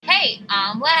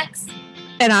I'm Lex.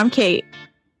 And I'm Kate.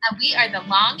 And we are the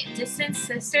Long Distance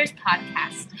Sisters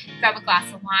podcast. Grab a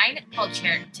glass of wine, pull a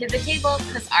chair to the table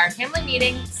because our family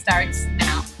meeting starts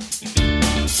now.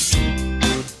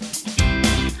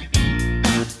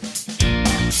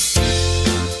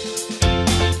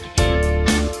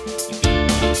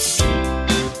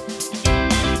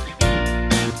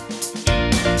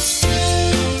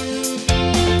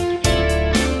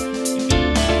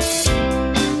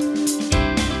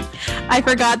 I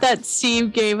forgot that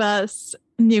Steve gave us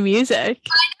new music. I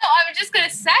know. I was just going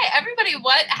to say, everybody,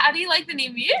 how do you like the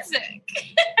new music?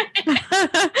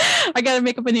 I got to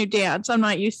make up a new dance. I'm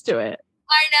not used to it.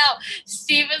 I know.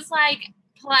 Steve is like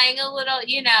playing a little,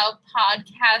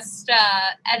 podcast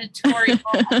editorial.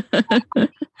 I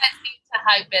need to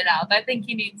hype it up. I think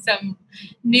you need some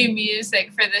new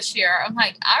music for this year. I'm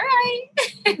like, all right.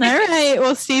 All right.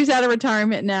 Well, Steve's out of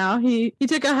retirement now. He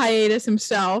took a hiatus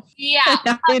himself. Yeah.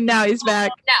 Now he's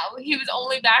back. No, he was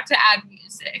only back to add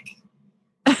music.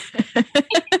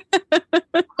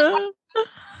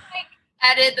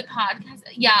 Edit the podcast.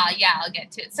 Yeah, I'll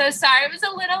get to it. So sorry it was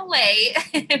a little late.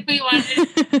 We wanted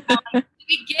to the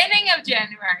beginning of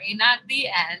January, not the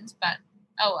end, but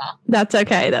oh well. That's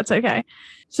okay.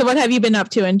 So what have you been up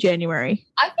to in January?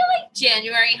 I feel like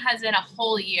January has been a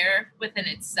whole year within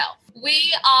itself.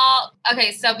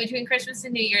 So between Christmas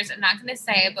and New Year's, I'm not going to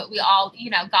say it, but we all,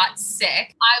 got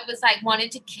sick. I was like,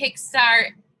 wanted to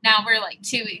kickstart. Now we're like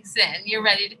 2 weeks in. You're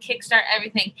ready to kickstart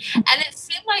everything. And it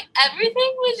seemed like everything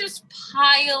was just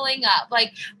piling up,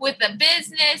 like with the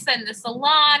business and the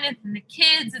salon and the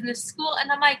kids and the school.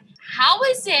 And I'm like, how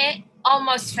is it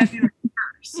almost February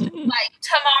 1st? Like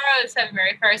tomorrow is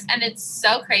February 1st. And it's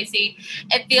so crazy.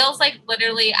 It feels like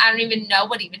literally, I don't even know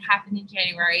what even happened in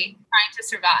January trying to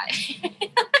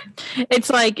survive. It's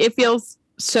like, it feels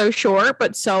so short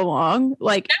but so long.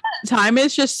 Like time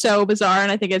is just so bizarre,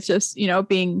 and I think it's just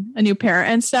being a new parent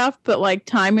and stuff, but like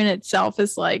time in itself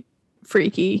is like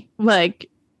freaky. Like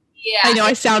I know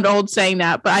I sound old saying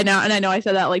that, but I know I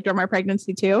said that like during my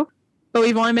pregnancy too, but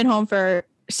we've only been home for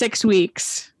 6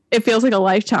 weeks. It feels like a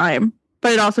lifetime,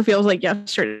 but it also feels like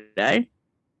yesterday.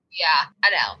 Yeah, I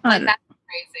know. Like that's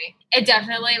crazy. It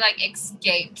definitely like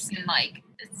escapes, and like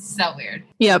it's so weird.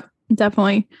 Yep,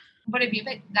 definitely. What have you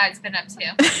guys been up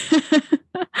to?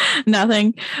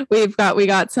 Nothing. We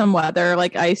got some weather,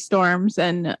 like ice storms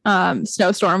and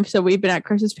snowstorms. So we've been at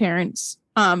Chris's parents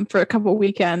for a couple of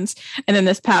weekends, and then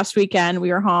this past weekend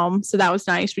we were home, so that was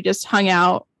nice. We just hung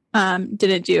out,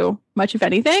 didn't do much of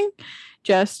anything,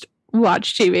 just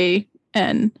watched TV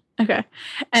and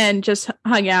just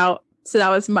hung out. So that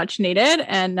was much needed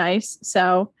and nice.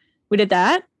 So we did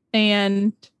that,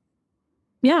 and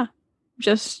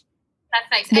just. That's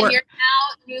nice. And you're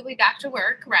now newly back to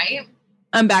work, right?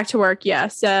 I'm back to work, yeah.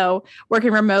 So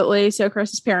working remotely. So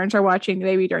Chris's parents are watching the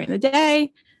baby during the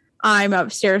day. I'm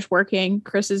upstairs working.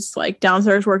 Chris is like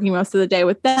downstairs working most of the day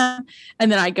with them.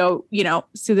 And then I go,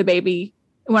 see the baby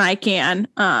when I can,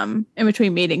 in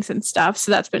between meetings and stuff.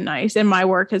 So that's been nice. And my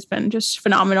work has been just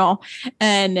phenomenal.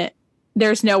 And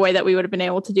there's no way that we would have been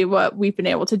able to do what we've been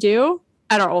able to do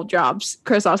at our old jobs.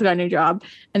 Chris also got a new job.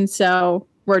 And so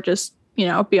we're just,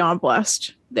 beyond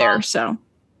blessed there. So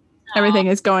everything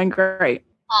is going great.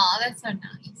 Oh, that's so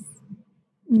nice.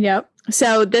 Yep.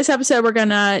 So this episode, we're going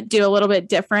to do a little bit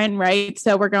different, right?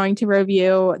 So we're going to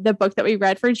review the book that we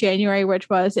read for January,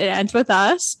 which was It Ends With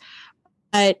Us.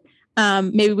 But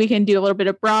maybe we can do a little bit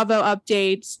of Bravo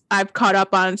updates. I've caught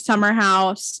up on Summer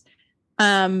House.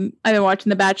 I've been watching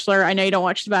The Bachelor. I know you don't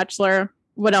watch The Bachelor.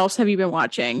 What else have you been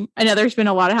watching? I know there's been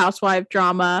a lot of housewife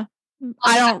drama.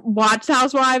 I don't watch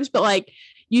Housewives, but like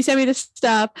you send me this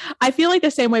stuff. I feel like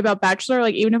the same way about Bachelor.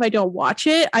 Like even if I don't watch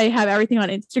it, I have everything on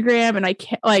Instagram, and I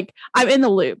can't, like, I'm in the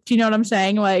loop. Do you know what I'm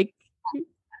saying? Like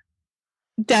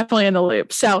definitely in the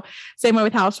loop. So same way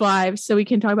with Housewives. So we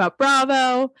can talk about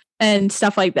Bravo and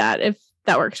stuff like that, if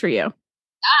that works for you.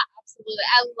 Yeah, absolutely.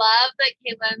 I love that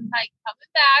Caitlin's like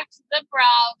coming back to the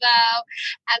Bravo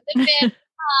and the band.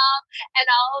 And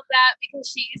all of that, because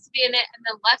she used to be in it and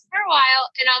then left for a while,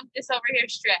 and I'm just over here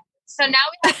stripped. So now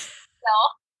we have still.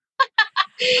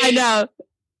 I know.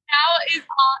 Now is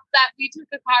all that we took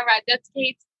a car ride. That's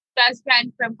Kate's best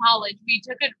friend from college. We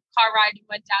took a car ride and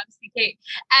went down to see Kate,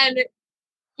 and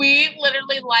we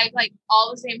literally like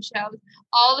all the same shows,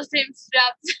 all the same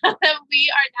stuff. So that we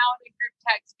are now in a group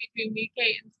text between me,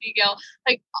 Kate, and Spiegel,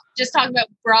 like just talking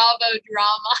about Bravo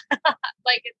drama.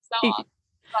 Like it's so awesome.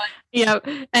 Yep.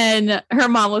 And her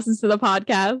mom listens to the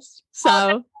podcast.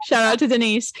 So shout out to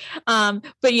Denise.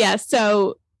 But yeah,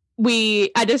 so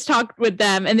I just talked with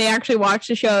them and they actually watch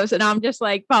the shows, and I'm just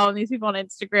like following these people on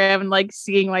Instagram and like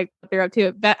seeing like what they're up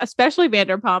to, especially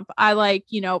Vanderpump. I like,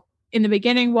 in the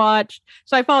beginning watched,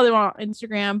 so I follow them on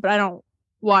Instagram, but I don't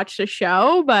watch the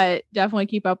show, but definitely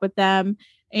keep up with them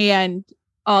and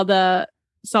all the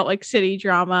Salt Lake City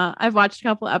drama. I've watched a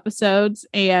couple episodes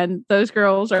and those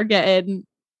girls are getting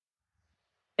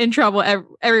in trouble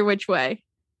every which way.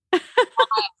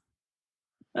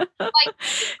 Like,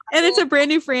 and it's a brand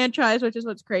new franchise, which is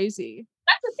what's crazy.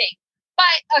 That's the thing.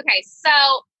 But okay, so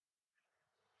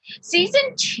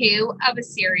season 2 of a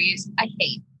series, I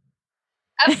hate.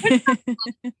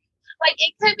 Like,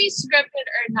 it could be scripted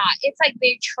or not. It's like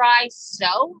they try so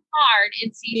hard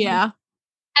in season. Yeah.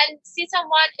 And season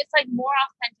 1, it's like more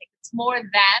authentic. It's more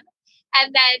them.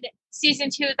 And then season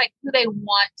 2 is like who they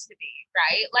want to be,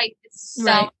 right? Like, it's so.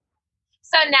 Right.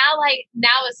 So now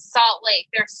with Salt Lake,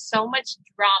 there's so much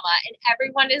drama and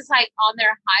everyone is like on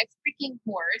their high freaking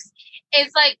horse.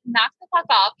 It's like, knock the fuck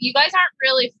off. You guys aren't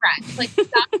really friends. Like,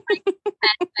 stop trying to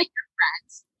pretend that you're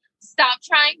friends. Stop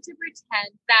trying to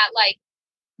pretend that like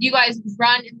you guys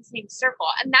run in the same circle.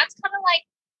 And that's kind of like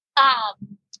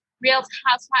Real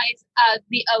Housewives of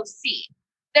the OC.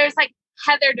 There's like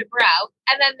Heather Dubrow,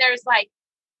 and then there's like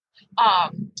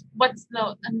what's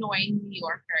the annoying New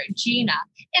Yorker? Gina.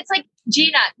 It's like,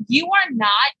 Gina, you are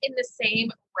not in the same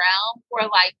realm or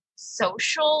like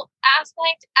social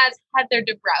aspect as Heather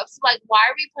Dubrow. So like, why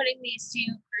are we putting these two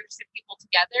groups of people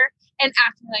together and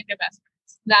acting like they're best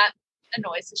friends? That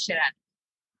annoys the shit out of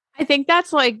me. I think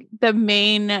that's like the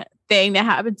main thing that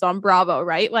happens on Bravo,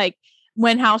 right? Like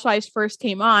when Housewives first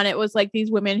came on, it was like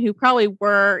these women who probably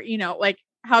were, like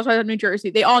Housewives of New Jersey.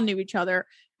 They all knew each other.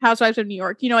 Housewives of New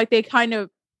York, like they kind of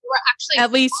were actually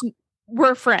at least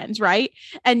were friends, right?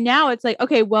 And now it's like,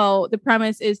 okay, well, the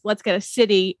premise is let's get a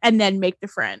city and then make the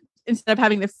friends instead of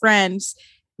having the friends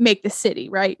make the city,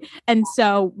 right? And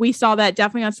so we saw that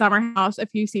definitely on Summer House a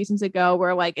few seasons ago,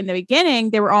 where like in the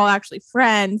beginning they were all actually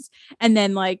friends, and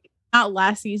then like not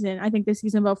last season, I think the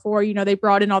season before, they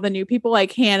brought in all the new people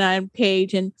like Hannah and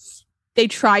Paige, and they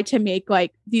tried to make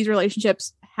like these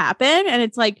relationships happen, and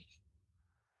it's like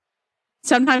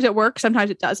sometimes it works,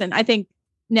 sometimes it doesn't. I think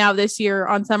now this year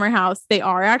on Summer House, they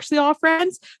are actually all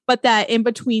friends, but that in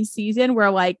between season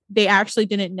where like they actually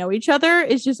didn't know each other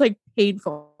is just like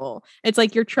painful. It's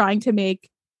like you're trying to make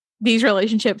these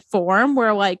relationships form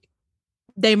where like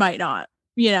they might not,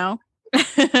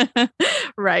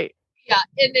 right. Yeah.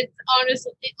 And it's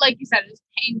honestly, like you said, it's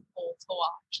painful to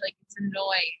watch. Like, it's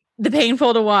annoying. The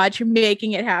painful to watch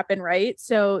making it happen, right?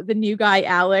 So the new guy,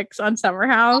 Alex, on Summer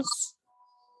House.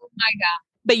 Oh my God.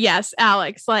 But yes,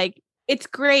 Alex, like, it's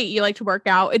great you like to work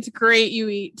out. It's great you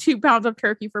eat 2 pounds of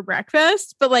turkey for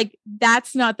breakfast, but like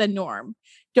that's not the norm.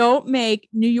 Don't make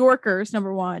New Yorkers,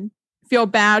 number one, feel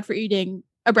bad for eating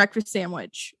a breakfast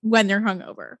sandwich when they're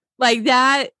hungover. Like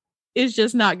that is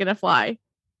just not gonna fly.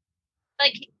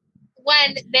 Like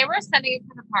when they were setting up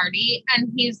for the party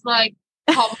and he's like,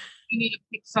 oh, you need to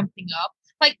pick something up.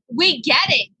 Like, we get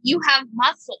it. You have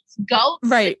muscles. Go.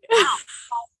 Right.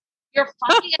 You're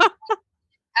fucking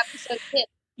episode 2.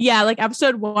 Yeah, like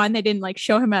episode 1, they didn't like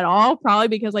show him at all, probably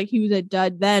because like he was a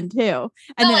dud then too.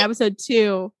 And then like, episode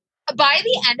 2. By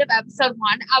the end of episode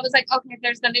 1, I was like, okay,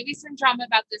 there's going to be some drama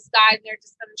about this guy. They're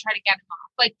just going to try to get him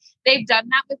off. Like, they've done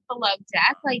that with Below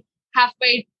Deck. Like,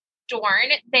 halfway dorn,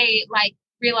 they like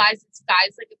realize this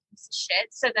guy's like a piece of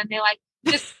shit. So then they like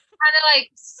just kind of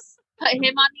like put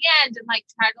him on the end and like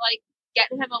try to like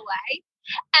get him away.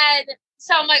 And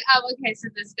so I'm like, oh, okay, so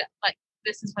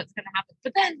this is what's going to happen.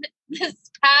 But then this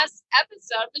past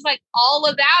episode was like all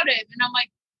about him. And I'm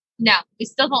like, no, we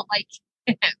still don't like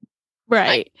him. Right.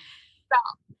 Like,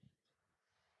 stop.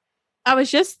 I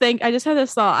just had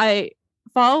this thought. I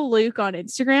follow Luke on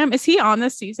Instagram. Is he on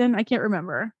this season? I can't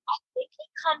remember. I think he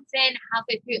comes in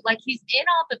halfway through. Like, he's in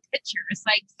all the pictures.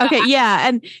 Like, so okay, yeah.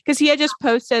 And because he had just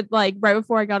posted like right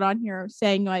before I got on here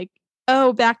saying like,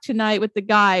 oh, back tonight with the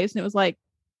guys. And it was like,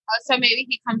 oh, so maybe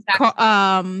he comes back.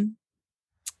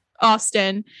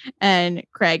 Austin and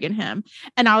Craig and him.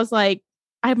 And I was like,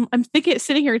 I'm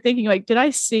sitting here thinking like, did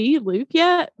I see Luke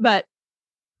yet? But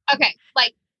okay,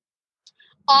 like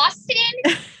Austin.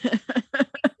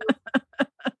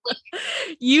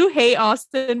 You hate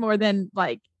Austin more than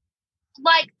like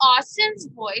Austin's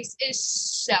voice is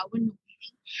so annoying.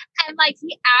 And like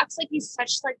he acts like he's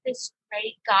such like this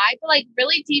great guy, but like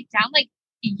really deep down, like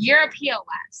you're a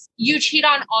POS. You cheat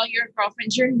on all your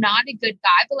girlfriends. You're not a good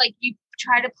guy, but like you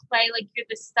try to play like you're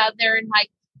the southern like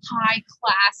high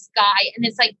class guy, and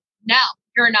it's like, no,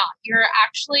 you're not. You're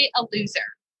actually a loser.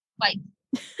 Like,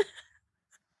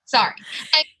 Sorry.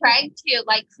 And Craig too.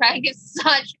 Like Craig is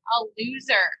such a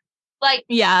loser. Like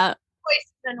Yeah. voice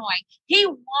is annoying. He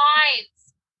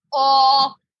whines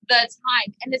all the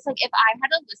time. And it's like if I had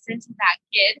to listen to that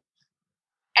kid,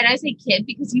 and I say kid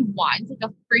because he whines like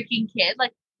a freaking kid,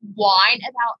 like whine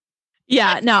about.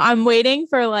 Yeah, no, I'm waiting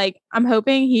for like, I'm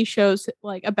hoping he shows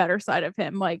like a better side of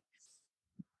him. Like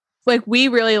we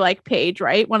really like Paige,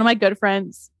 right? One of my good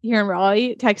friends here in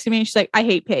Raleigh texted me and she's like, I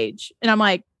hate Paige. And I'm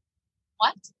like,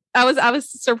 what? I was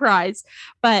surprised,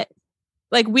 but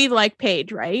like we like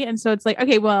Paige, right? And so it's like,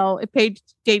 okay, well, if Paige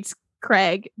dates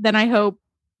Craig, then I hope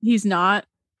he's not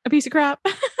a piece of crap.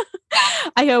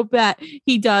 I hope that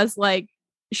he does like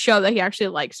show that he actually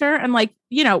likes her. And like,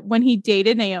 you know, when he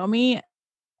dated Naomi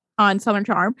on Southern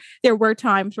Charm, there were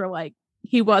times where like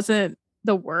he wasn't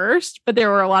the worst, but there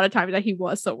were a lot of times that he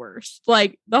was the worst.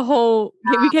 Like the whole,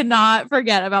 we cannot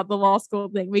forget about the law school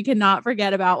thing. We cannot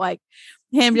forget about like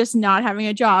him just not having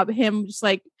a job, him just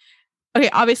like, okay,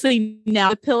 obviously now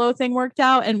the pillow thing worked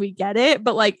out and we get it,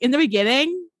 but like in the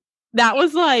beginning, that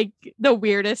was like the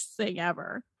weirdest thing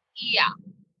ever. Yeah.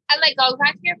 And like go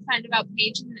back to your friend about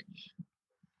Paige, and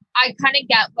I kind of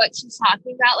get what she's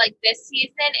talking about. Like this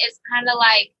season is kind of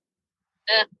like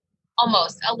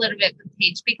almost a little bit with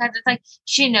Paige because it's like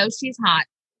she knows she's hot.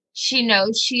 She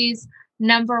knows she's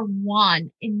number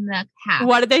one in the cast.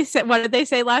 What did they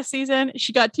say last season?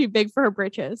 She got too big for her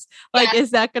britches. Like,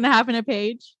 is that going to happen to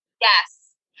Paige? Yes.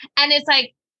 And it's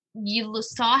like, you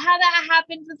saw how that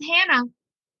happened with Hannah.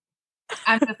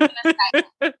 I'm just going to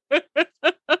say.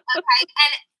 Okay.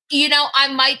 And, you know,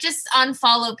 I might just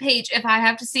unfollow Paige if I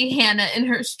have to see Hannah in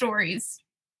her stories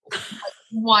like,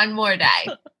 one more day.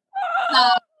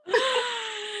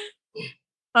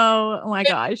 Oh my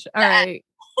gosh. All right.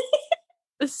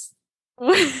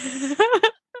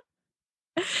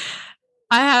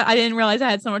 I didn't realize I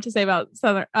had so much to say about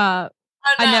Southern. I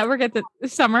never get the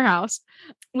Summer House.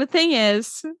 The thing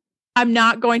is, I'm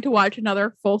not going to watch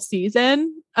another full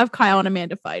season of Kyle and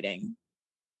Amanda fighting.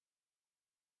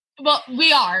 Well,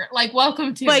 we are like,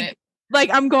 welcome to it. Like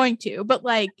I'm going to, but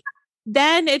like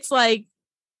then it's like,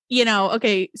 you know,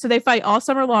 okay, so they fight all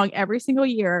summer long every single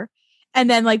year. And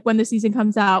then like when the season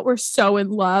comes out, we're so in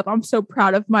love. I'm so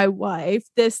proud of my wife,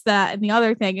 this, that, and the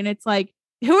other thing. And it's like,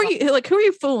 who are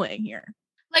you fooling here?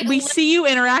 Like we see you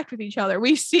interact with each other.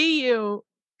 We see you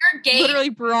your game, literally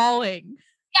brawling.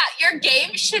 Yeah, your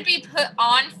game should be put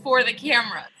on for the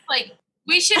camera. Like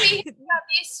we should be hearing about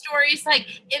these stories like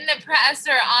in the press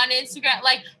or on Instagram.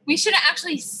 Like we shouldn't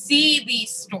actually see these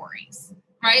stories,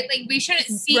 right? Like we shouldn't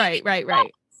see right.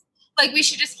 Like we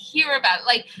should just hear about it.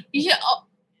 Like you should,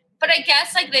 but I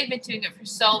guess like they've been doing it for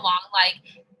so long.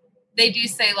 Like they do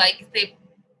say like they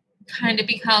kind of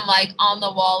become like on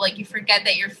the wall. Like you forget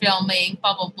that you're filming,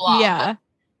 blah blah blah. Yeah,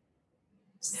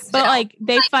 but like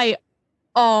they fight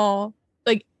all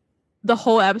like the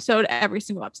whole episode, every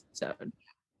single episode.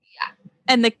 Yeah,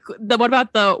 and the what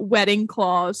about the wedding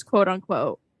clause, quote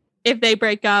unquote? If they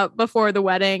break up before the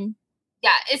wedding.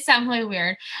 Yeah, it's definitely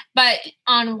weird. But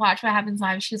on Watch What Happens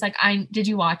Live, she's like, did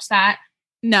you watch that?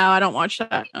 No, I don't watch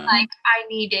that. Like, I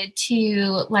needed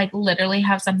to, like, literally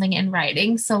have something in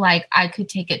writing so, like, I could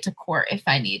take it to court if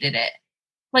I needed it.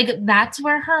 Like, that's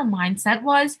where her mindset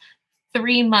was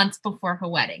 3 months before her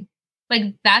wedding.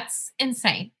 Like, that's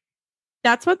insane.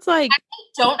 That's what's like... I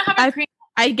don't have a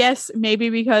I guess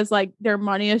maybe because, like, their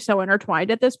money is so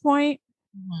intertwined at this point.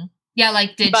 Mm-hmm. Yeah,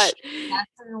 like, did she invest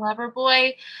in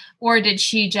Loverboy, or did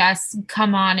she just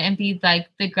come on and be, like,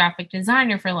 the graphic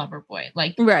designer for Loverboy?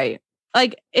 Like, right.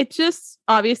 Like, it's just,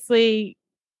 obviously,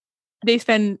 they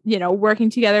spend, you know, working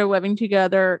together, living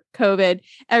together, COVID,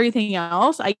 everything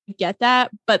else. I get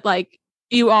that. But, like,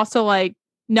 you also, like,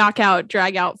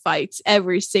 drag out fights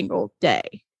every single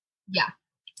day. Yeah.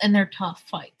 And they're tough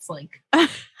fights. Like,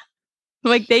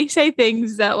 like, they say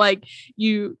things that, like,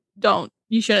 you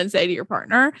shouldn't say to your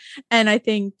partner. And I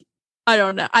think, I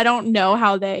don't know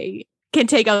how they can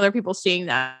take other people seeing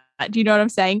that. Do you know what I'm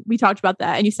saying? We talked about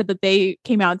that. And you said that they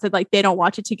came out and said like, they don't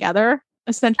watch it together,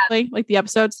 essentially, like the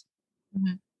episodes.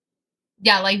 Mm-hmm.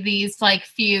 Yeah. Like these, like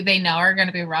few they know are going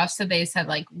to be rough. So they said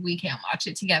like, we can't watch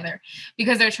it together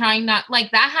because they're trying not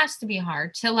like, that has to be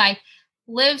hard to like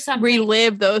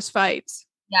relive those fights.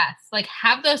 Yes. Like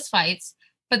have those fights,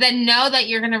 but then know that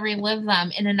you're going to relive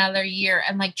them in another year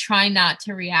and like try not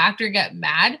to react or get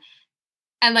mad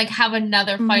and like have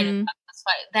another fight. Mm-hmm.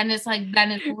 Then it's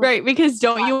right. Because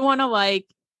don't you want to like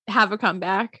have a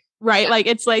comeback? Right. Yeah. Like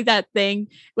it's like that thing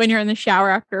when you're in the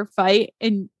shower after a fight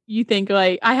and you think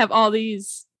like, I have all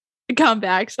these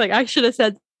comebacks. Like I should have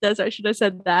said this, I should have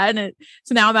said that.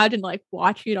 So now imagine like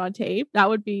watching it on tape. That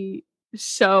would be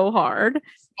so hard.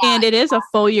 Yeah. And it is a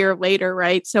full year later,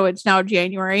 right? So it's now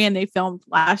January and they filmed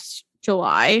last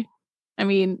July. I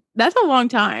mean, that's a long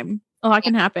time. A lot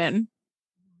can happen.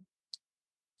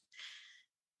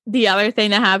 The other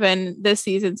thing that happened this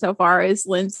season so far is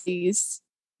Lindsay's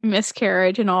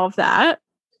miscarriage and all of that.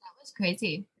 That was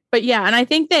crazy. But yeah, and I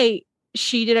think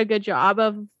she did a good job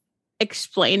of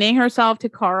explaining herself to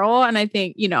Carl. And I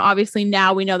think, obviously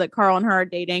now we know that Carl and her are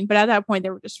dating, but at that point they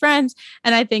were just friends.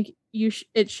 And I think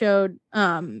it showed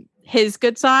his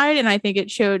good side, and I think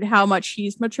it showed how much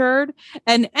he's matured,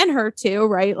 and her too,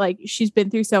 right? Like, she's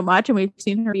been through so much and we've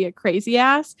seen her be a crazy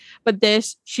ass, but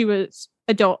she was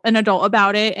an adult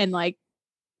about it, and like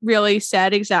really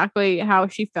said exactly how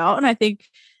she felt. And I think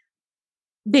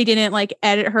they didn't like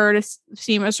edit her to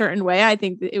seem a certain way. I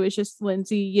think it was just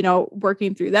Lindsay,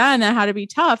 working through that, and that had to be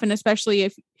tough. And especially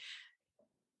if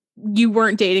you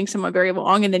weren't dating someone very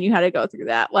long and then you had to go through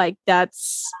that, like,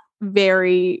 that's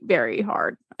very, very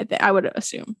hard. I would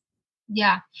assume.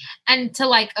 Yeah. And to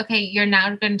like, okay, you're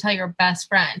now going to tell your best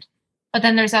friend, but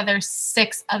then there's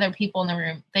 6 other people in the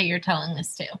room that you're telling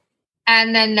this to,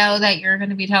 and then know that you're going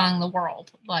to be telling the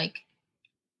world, like,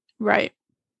 right.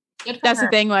 That's her.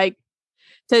 The thing, like,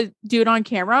 to do it on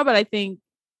camera. But I think,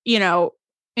 in a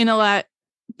lot,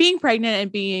 being pregnant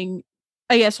and being,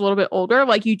 I guess, a little bit older,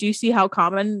 like, you do see how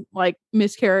common like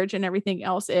miscarriage and everything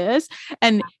else is.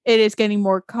 And it is getting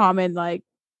more common, like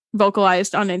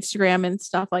vocalized on Instagram and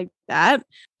stuff like that.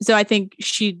 So I think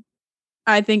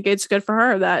it's good for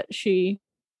her that she,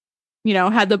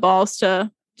 had the balls to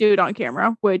do it on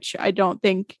camera, which I don't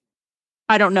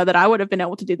know that I would have been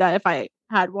able to do that if I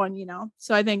had one,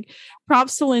 So I think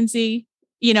props to Lindsay.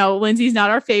 Lindsay's not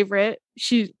our favorite.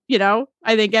 She, I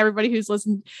think everybody who's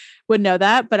listened would know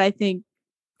that, but I think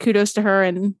kudos to her,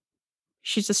 and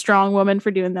she's a strong woman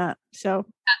for doing that. So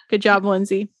good job,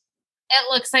 Lindsay. It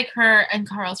looks like her and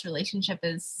Carl's relationship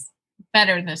is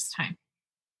better this time.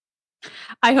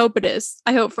 I hope it is.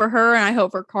 I hope for her, and I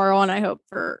hope for Carl, and I hope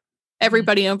for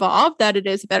everybody involved that it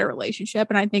is a better relationship.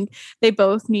 And I think they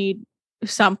both need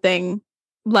something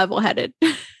level-headed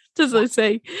to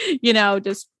say,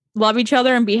 just love each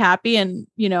other and be happy. And,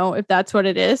 if that's what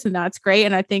it is, and that's great.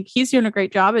 And I think he's doing a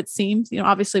great job. It seems,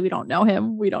 obviously we don't know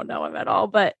him. We don't know him at all,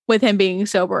 but with him being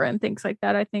sober and things like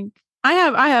that, I think I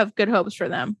have good hopes for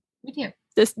them. Me too.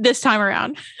 This time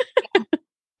around.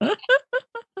 Yeah.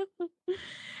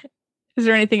 Is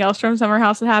there anything else from Summer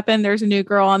House that happened? There's a new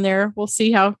girl on there. We'll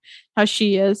see how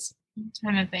she is. I'm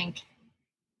trying to think.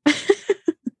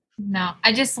 No,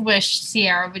 I just wish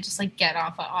Sierra would just like get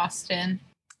off of Austin.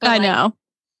 But, I know.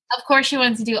 Of course she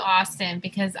wants to do Austin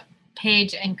because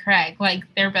Paige and Craig, like,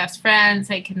 they're best friends.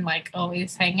 They can like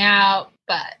always hang out.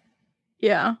 But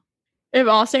yeah, if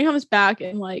Austin comes back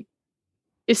and like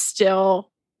is still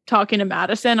talking to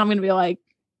Madison, I'm gonna be like,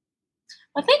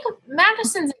 I think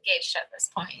Madison's engaged at this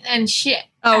point, and shit.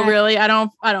 Oh, really? I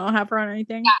don't have her on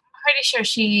anything. Yeah, I'm pretty sure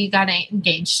she got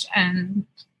engaged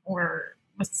or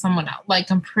with someone else.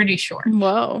 Like, I'm pretty sure.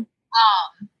 Whoa.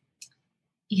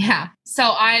 Yeah. So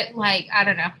I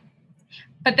don't know.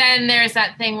 But then there's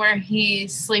that thing where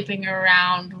he's sleeping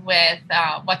around with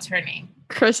what's her name?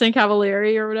 Kristen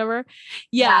Cavallari or whatever.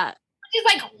 Yeah. He's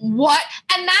like, what?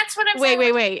 And that's what I'm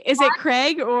saying. Wait. Is it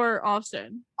Craig or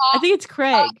Austin? I think it's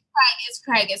Craig.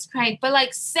 It's Craig. But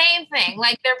like, same thing.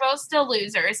 Like, they're both still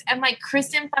losers. And like,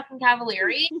 Kristen fucking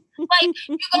Cavallari, like,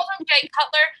 you go from Jay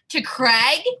Cutler to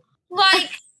Craig?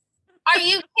 Like, are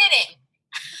you kidding?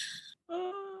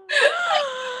 Like,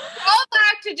 go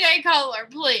back to Jay Cutler,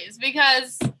 please,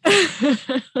 because Jesus.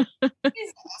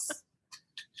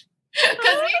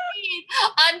 Because we need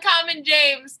Uncommon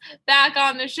James back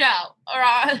on the show.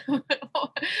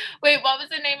 Wait, what was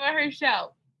the name of her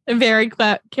show? Very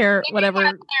whatever. We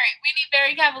need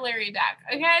Barry Cavallari back,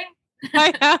 okay?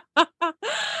 I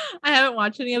haven't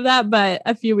watched any of that, but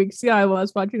a few weeks ago I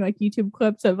was watching like YouTube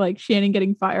clips of like Shannon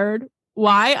getting fired.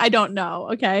 Why? I don't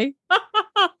know. Okay.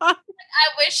 I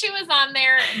wish she was on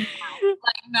there and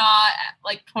like not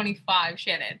like 25,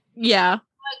 Shannon. Yeah.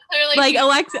 Clearly, like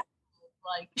Alexa.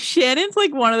 Like, Shannon's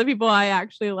like one of the people I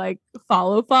actually like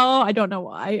follow. I don't know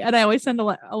why, and I always send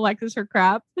Alexis her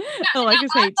crap. Yeah,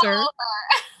 Alexis hates her.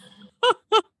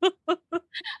 And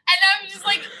I'm just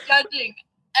like judging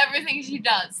everything she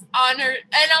does on her,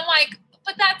 and I'm like,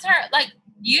 but that's her. Like,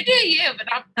 you do you, but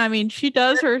I mean, she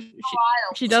does her.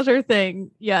 She does her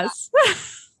thing. Yes.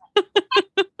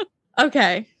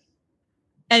 Okay.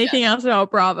 Anything else about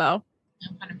Bravo?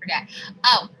 I'm gonna forget.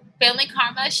 Oh, Family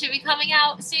Karma should be coming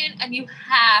out soon, and you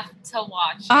have to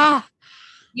watch it.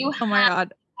 You have oh my god.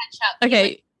 to catch up.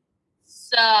 Okay.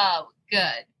 So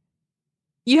good.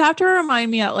 You have to remind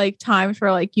me at like times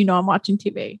where like, I'm watching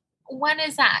TV. When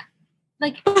is that?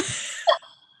 Like,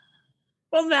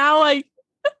 well, now like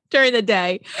during the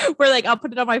day where like I'll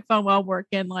put it on my phone while I'm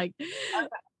working, like,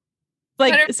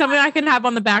 like something I can have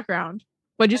on the background.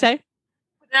 What'd you say?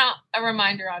 Put out a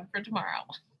reminder on for tomorrow.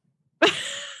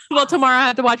 Well, tomorrow I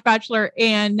have to watch Bachelor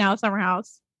and now Summer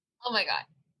House. Oh my God.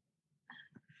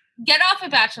 Get off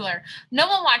of Bachelor. No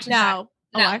one watches that. No,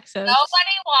 Alexis. Nobody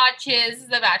watches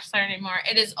The Bachelor anymore.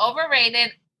 It is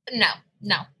overrated.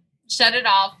 No. Shut it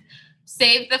off.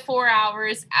 Save the 4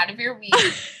 hours out of your week.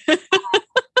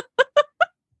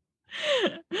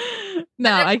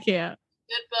 No, I can't.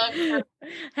 Good book.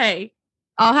 Hey,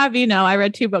 I'll have you know, I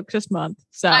read 2 books this month.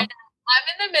 So I'm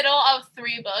in the middle of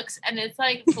 3 books and it's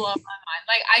like blowing my mind.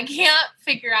 Like I can't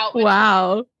figure out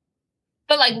wow.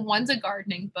 But like one's a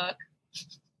gardening book.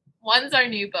 One's our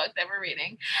new book that we're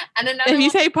reading. And another if you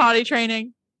say potty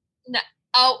training. No.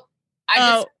 Oh, I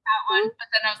just said that one, but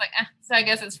then I was like, so I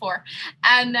guess it's 4.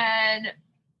 And then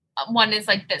one is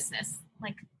like business.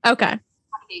 Like okay. How to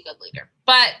be a good leader.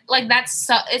 But like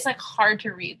it's like hard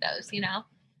to read those, you have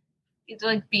to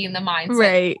like be in the mindset.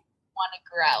 Right. Want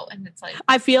to grow. And it's like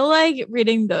I feel like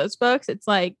reading those books, it's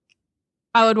like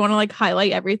I would want to like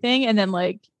highlight everything and then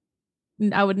like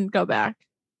I wouldn't go back.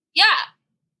 Yeah.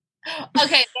 Okay,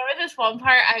 there was this one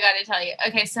part I gotta tell you.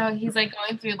 Okay, so he's like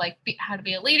going through like how to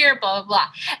be a leader, blah blah blah,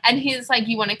 and he's like,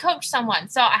 "You want to coach someone?"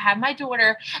 So I have my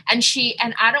daughter, and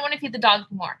I don't want to feed the dog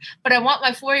anymore, but I want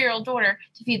my 4-year-old daughter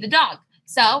to feed the dog.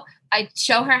 So I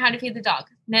show her how to feed the dog.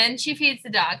 Then she feeds the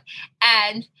dog,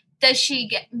 and does she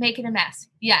make it a mess?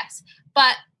 Yes,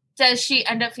 but does she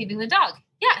end up feeding the dog?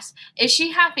 Yes. Is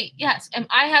she happy? Yes. Am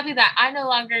I happy that I no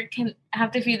longer can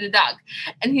have to feed the dog?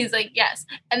 And he's like, yes.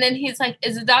 And then he's like,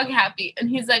 is the dog happy? And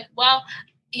he's like, well,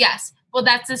 yes. Well,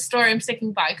 that's the story I'm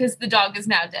sticking by because the dog is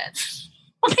now dead.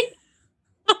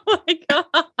 Oh my God.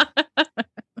 I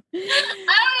don't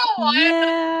know why.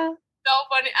 Yeah. So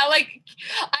funny. I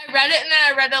read it and then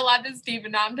I read it a lot to Steve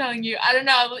and now I'm telling you, I don't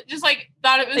know. I just like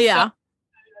thought it was yeah.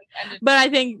 So but I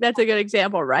think that's a good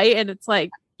example, right? And it's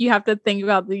like you have to think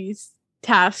about these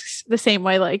tasks the same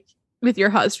way like with your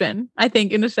husband, I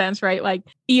think, in a sense, right? Like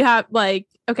you have like,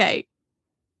 okay,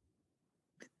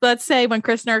 let's say when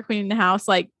Chris and I are cleaning the house,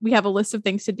 like we have a list of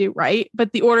things to do, right?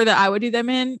 But the order that I would do them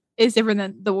in is different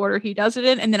than the order he does it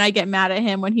in. And then I get mad at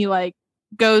him when he like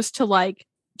goes to like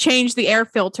change the air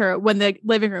filter when the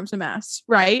living room's a mess,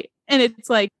 right? And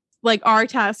it's like our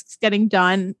tasks getting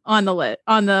done on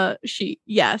the sheet.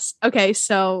 Yes. Okay.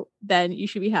 So then you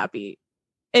should be happy.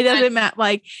 It doesn't matter.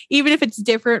 Like, even if it's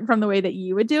different from the way that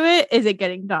you would do it, is it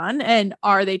getting done? And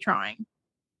are they trying?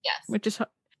 Yes. Which is a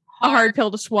hard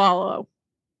pill to swallow.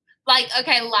 Like,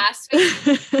 okay, last week,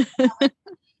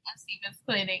 Steve was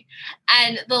cleaning,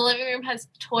 and the living room has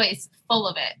toys full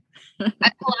of it.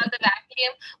 I pull out the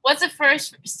vacuum. What's the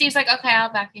first? Steve's like, okay,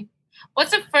 I'll vacuum.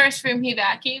 What's the first room he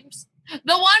vacuums?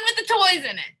 The one with the toys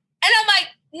in it. And I'm like,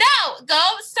 no, go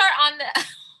start on the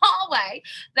hallway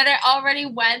that I already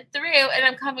went through and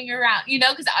I'm coming around,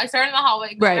 because I started in the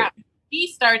hallway. Right. Around. He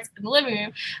starts in the living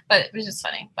room, but it was just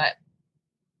funny. But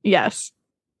yes,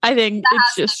 I think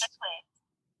it's just,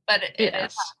 but it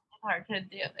is hard to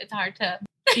do. It's hard to.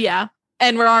 Yeah.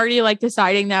 And we're already like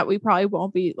deciding that we probably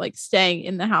won't be like staying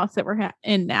in the house that we're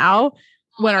in now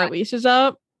when our lease is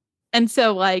up. And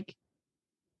so like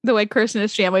the way Chris and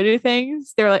his family do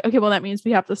things, they're like, okay, well, that means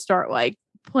we have to start like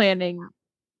planning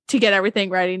to get everything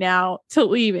ready now to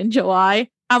leave in July.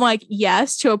 I'm like,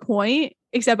 yes, to a point,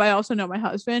 except I also know my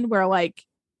husband where like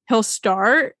he'll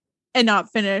start and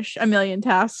not finish a million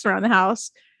tasks around the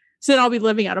house. So then I'll be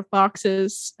living out of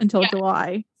boxes until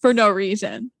July for no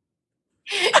reason.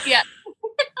 Yeah.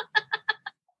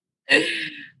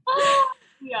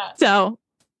 Yeah. So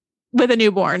with a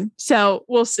newborn. So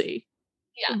we'll see.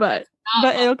 Yeah. But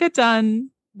it'll get done.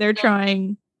 They're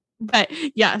trying. But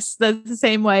yes, that's the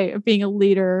same way of being a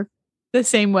leader, the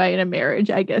same way in a marriage,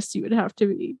 I guess you would have to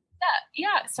be.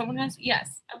 Yeah. Someone has,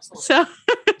 yes, absolutely. So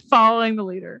following the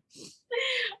leader.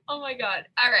 Oh my God.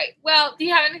 All right. Well, do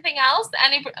you have anything else?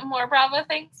 Any more Bravo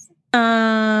things?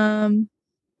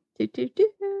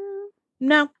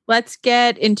 No, let's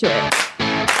get into it.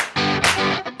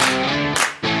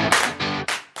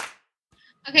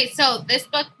 Okay, so this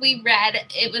book we read,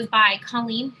 it was by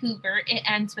Colleen Hoover. It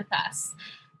Ends With Us.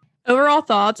 Overall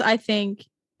thoughts, I think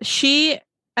she,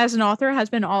 as an author, has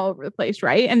been all over the place,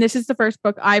 right? And this is the first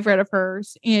book I've read of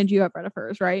hers, and you have read of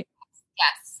hers, right?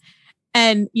 Yes.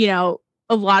 And,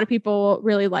 a lot of people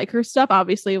really like her stuff,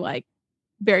 obviously, like,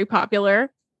 very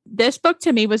popular. This book,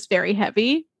 to me, was very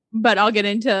heavy, but I'll get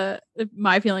into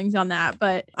my feelings on that.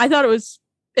 But I thought it was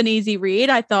an easy read.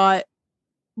 I thought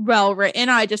well written.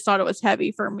 I just thought it was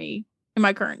heavy for me in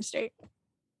my current state.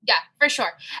 Yeah, for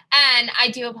sure. And I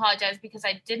do apologize because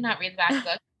I did not read the back of the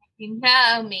book. You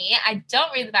know me, I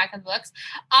don't read the back of the books.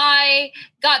 I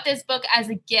got this book as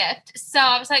a gift. So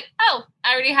I was like, oh,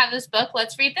 I already have this book.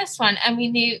 Let's read this one. And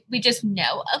we just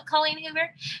know of Colleen Hoover.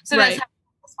 So that's how I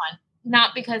read this one,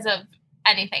 not because of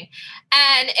anything.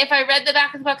 And if I read the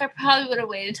back of the book, I probably would have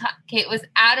waited until Kate was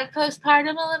out of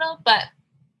postpartum a little. But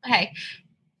hey,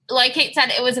 like Kate said,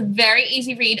 it was a very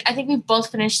easy read. I think we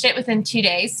both finished it within 2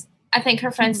 days. I think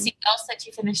her friend Seagull said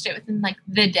she finished it within like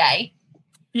the day.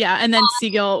 Yeah, and then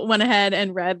Seagull went ahead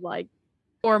and read like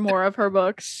 4 more of her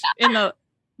books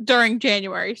during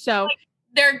January. So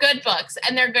they're good books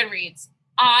and they're good reads.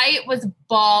 I was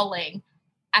bawling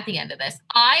at the end of this.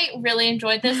 I really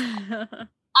enjoyed this.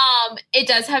 It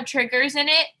does have triggers in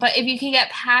it, but if you can get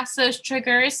past those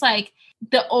triggers, like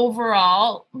the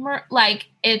overall, like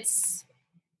it's,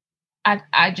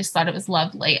 I just thought it was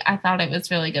lovely. I thought it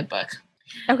was a really good book.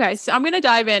 Okay, so I'm going to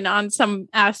dive in on some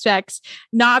aspects,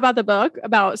 not about the book,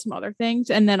 about some other things,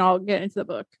 and then I'll get into the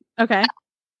book. Okay.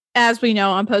 As we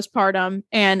know, I'm postpartum,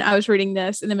 and I was reading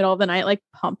this in the middle of the night, like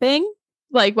pumping,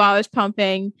 like while I was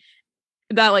pumping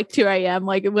that like 2 a.m.,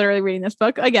 like literally reading this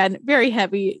book. Again, very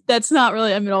heavy. That's not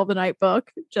really a middle of the night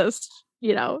book, just,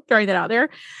 throwing that out there.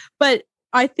 But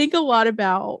I think a lot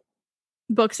about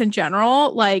books in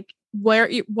general, like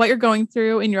what you're going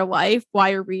through in your life while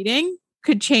you're reading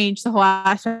could change the whole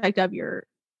aspect of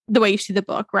the way you see the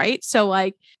book, right? So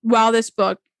like while this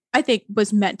book I think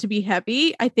was meant to be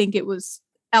heavy, I think it was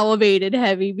elevated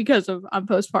heavy because of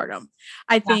postpartum.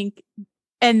 I think,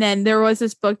 and then there was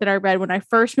this book that I read when I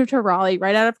first moved to Raleigh,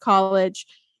 right out of college,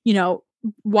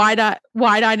 wide-eyed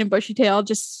and bushy-tailed,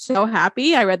 just so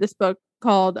happy. I read this book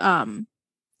called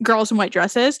Girls in White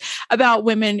Dresses, about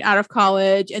women out of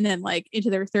college and then like into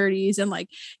their 30s and like,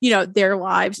 their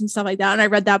lives and stuff like that. And I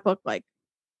read that book like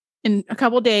in a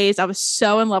couple of days. I was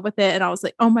so in love with it. And I was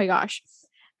like, oh my gosh.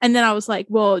 And then I was like,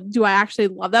 well, do I actually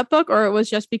love that book? Or it was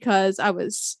just because I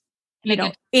was,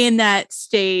 in that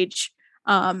stage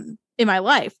in my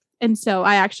life. And so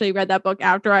I actually read that book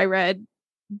after I read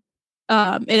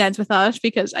It Ends With Us,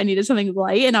 because I needed something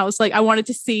light. And I was like, I wanted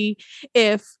to see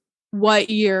if what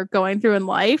you're going through in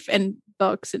life and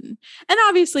books and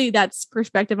obviously that's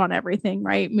perspective on everything,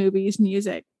 right? Movies,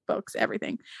 music, books,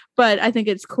 everything. But I think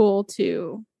it's cool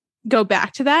to go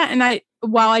back to that. And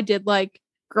while I did like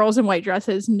Girls in White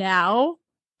Dresses now,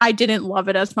 I didn't love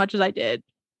it as much as I did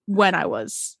when I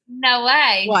was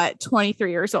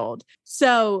 23 years old.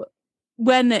 So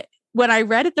when I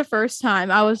read it the first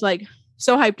time, I was like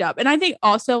so hyped up. And I think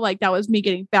also like that was me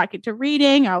getting back into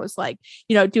reading. I was like,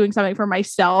 doing something for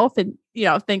myself and,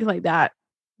 things like that.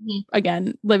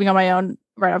 Again, living on my own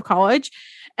right out of college.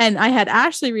 And I had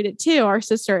Ashley read it too, our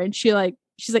sister. And she's like,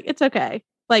 it's okay.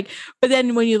 Like, but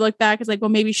then when you look back, it's like, well,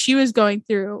 maybe she was going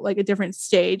through like a different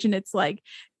stage. And it's like,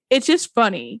 it's just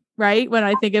funny, right? When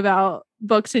I think about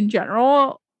books in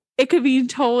general, it could mean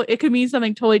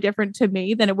something totally different to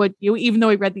me than it would you, even though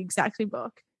we read the exact same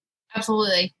book.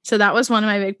 Absolutely. So that was one of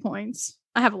my big points.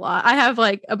 I have a lot. I have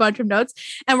like a bunch of notes,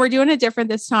 and we're doing it different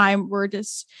this time. We're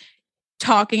just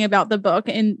talking about the book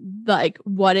and like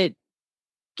what it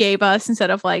gave us instead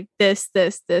of like this,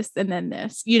 and then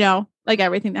this, like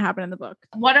everything that happened in the book.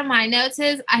 One of my notes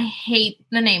is I hate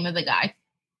the name of the guy.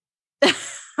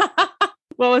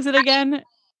 What was it again?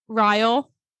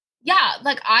 Ryle? Yeah,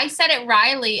 like I said it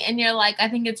Riley, and you're like, I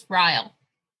think it's Ryle.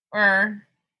 Or,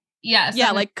 yes.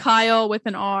 Yeah, like Kyle with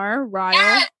an R, Ryle.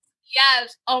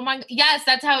 Yes. Oh my, yes,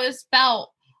 that's how it's spelled.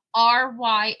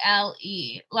 Ryle.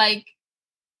 Like,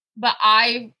 but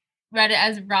I read it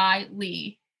as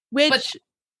Riley. Which but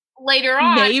later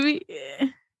on, maybe.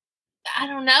 I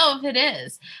don't know if it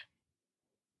is.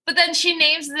 But then she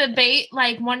names the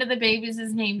like one of the babies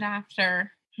is named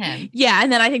after him. Yeah,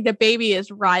 and then I think the baby is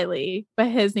Riley, but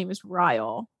his name is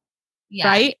Ryle. Yeah.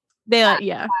 Right?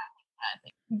 Yeah.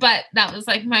 But that was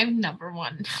like my number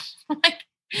one. Like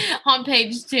on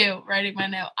page 2, writing my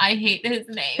note, I hate his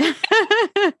name.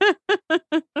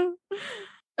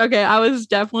 Okay, I was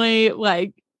definitely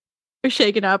like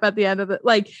shaken up at the end of it.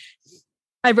 Like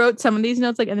I wrote some of these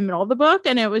notes like in the middle of the book,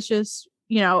 and it was just,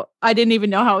 I didn't even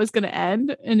know how it was going to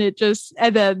end. And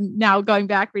then now going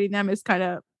back reading them is kind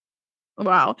of,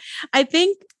 wow. I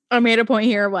think I made a point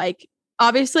here, like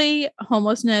obviously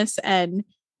homelessness and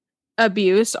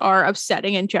abuse are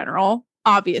upsetting in general,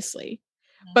 obviously.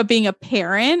 But being a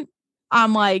parent,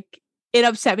 I'm like, it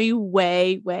upset me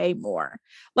way, way more.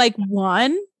 Like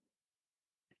one,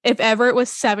 if ever it was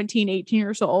 17, 18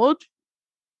 years old,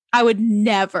 I would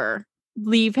never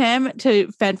leave him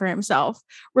to fend for himself,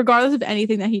 regardless of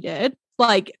anything that he did.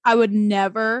 Like, I would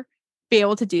never be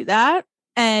able to do that.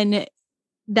 And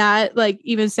that, like,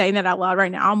 even saying that out loud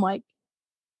right now, I'm like,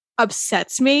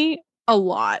 upsets me a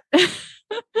lot.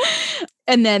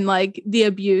 And then like the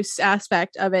abuse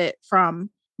aspect of it from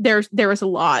there was a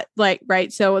lot, like,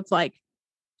 right. So it's like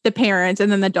the parents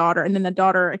and then the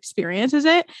daughter experiences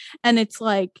it. And it's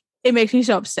like, it makes me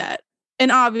so upset.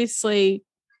 And obviously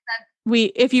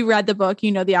if you read the book,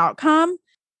 you know the outcome.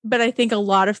 But I think a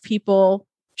lot of people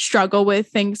struggle with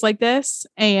things like this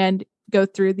and go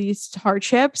through these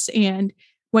hardships. And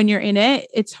when you're in it,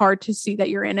 it's hard to see that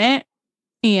you're in it.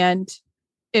 And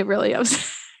it really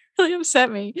really upset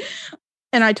me.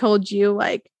 And I told you,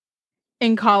 like,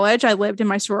 in college, I lived in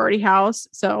my sorority house.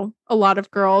 So a lot of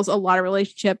girls, a lot of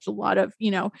relationships, a lot of,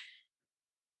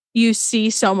 you see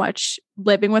so much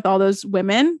living with all those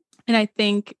women. And I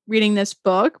think reading this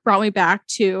book brought me back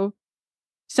to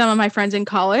some of my friends in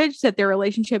college that their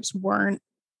relationships weren't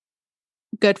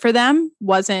good for them,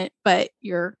 but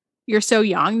you're so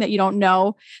young that you don't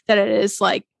know that it is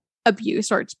like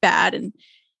abuse or it's bad. And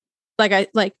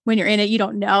like when you're in it, you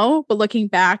don't know, but looking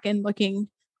back and looking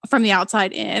from the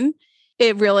outside in,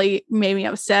 it really made me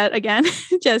upset again.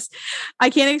 Just,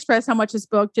 I can't express how much this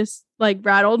book just like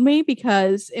rattled me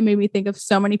because it made me think of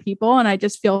so many people. And I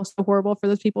just feel so horrible for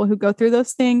those people who go through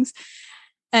those things.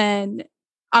 And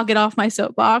I'll get off my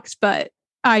soapbox, but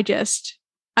I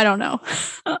don't know.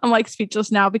 I'm like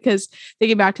speechless now because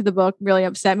thinking back to the book really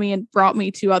upset me and brought me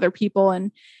to other people.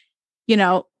 And,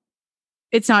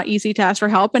 it's not easy to ask for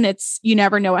help, and you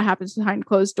never know what happens behind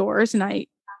closed doors. And I,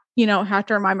 have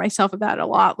to remind myself about it a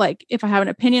lot. Like if I have an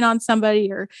opinion on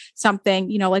somebody or something,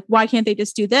 like, why can't they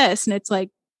just do this? And it's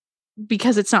like,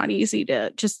 because it's not easy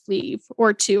to just leave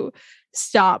or to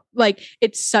stop. Like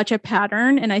it's such a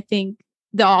pattern. And I think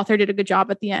the author did a good job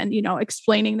at the end,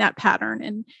 explaining that pattern.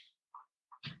 And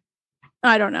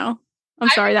I don't know. I'm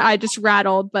sorry that I just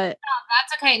rattled, but no,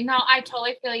 that's okay. No, I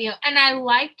totally feel you. And I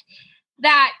liked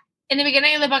that in the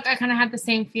beginning of the book, I kind of had the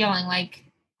same feeling, like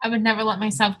I would never let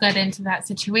myself get into that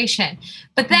situation.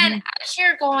 But then as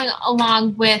you're going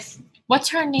along with, what's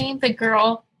her name? The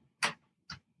girl? I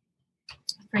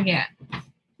forget.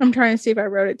 I'm trying to see if I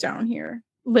wrote it down here.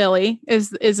 Lily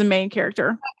is the main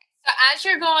character. So as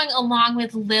you're going along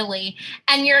with Lily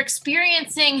and you're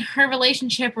experiencing her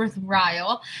relationship with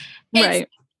Ryle, right,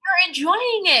 you're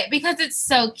enjoying it because it's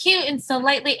so cute and so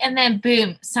lightly. And then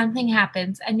boom, something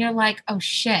happens and you're like, oh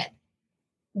shit,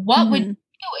 what would you do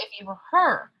if you were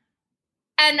her?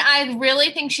 And I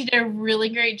really think she did a really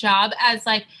great job as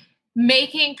like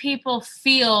making people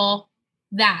feel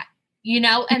that, and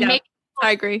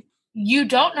I agree. You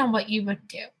don't know what you would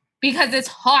do because it's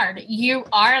hard. You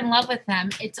are in love with them.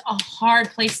 It's a hard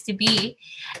place to be.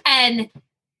 And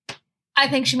I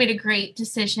think she made a great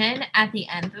decision at the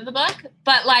end of the book.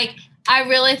 But like, I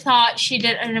really thought she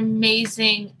did an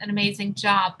amazing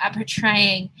job at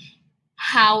portraying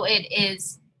how it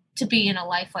is to be in a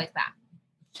life like that.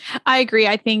 I agree.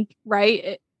 I think,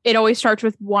 right, it always starts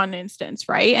with one instance,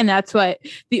 right? And that's what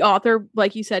the author,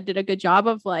 like you said, did a good job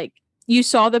of. Like, you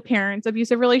saw the parents'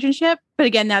 abusive relationship, but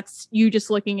again, that's you just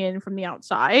looking in from the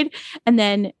outside. And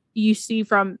then you see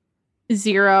from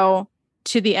 0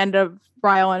 to the end of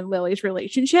Ryle and Lily's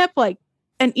relationship, like,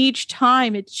 and each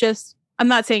time it's just, I'm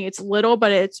not saying it's little,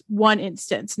 but it's one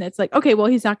instance. And it's like, okay, well,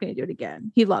 he's not going to do it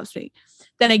again. He loves me.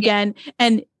 Then again,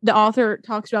 and the author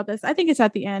talks about this, I think it's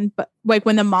at the end, but like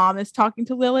when the mom is talking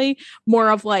to Lily,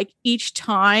 more of like each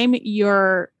time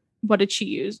what did she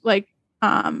use? Like,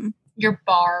 your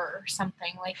bar or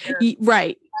something, like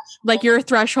right. Like your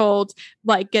threshold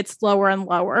like gets lower and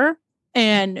lower.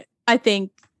 And I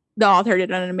think the author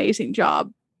did an amazing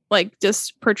job, like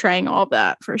just portraying all of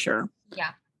that for sure.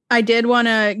 Yeah. I did want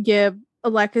to give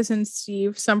Alexis and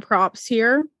Steve some props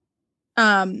here.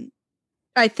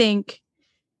 I think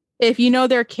if you know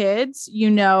their kids, you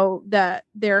know that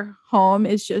their home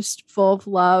is just full of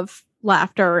love,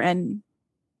 laughter, and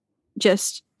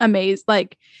just amazed.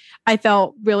 Like, I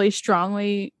felt really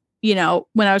strongly,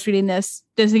 when I was reading this,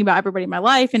 thinking about everybody in my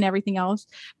life and everything else.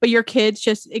 But your kids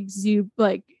just exude,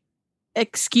 I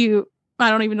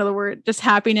don't even know the word, just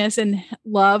happiness and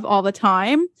love all the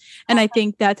time. And I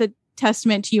think that's a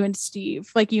testament to you and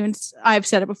Steve. Like, I've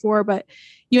said it before, but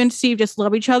you and Steve just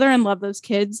love each other and love those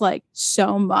kids like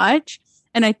so much.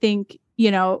 And I think,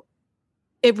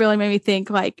 it really made me think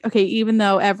like, okay, even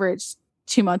though Everett's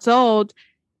 2 months old,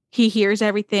 he hears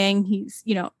everything. He's,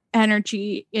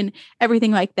 energy and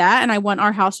everything like that. And I want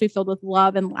our house to be filled with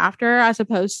love and laughter as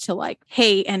opposed to like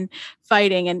hate and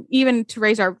fighting, and even to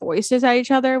raise our voices at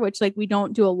each other, which like we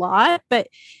don't do a lot, but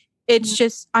it's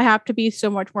just, I have to be so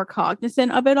much more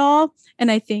cognizant of it all. And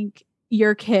I think,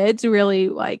 your kids really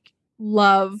like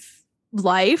love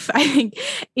life. I think,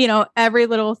 you know, every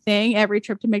little thing, every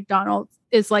trip to McDonald's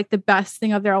is like the best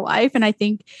thing of their life. And I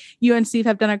think you and Steve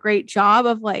have done a great job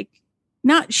of like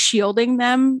not shielding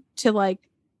them to like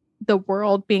the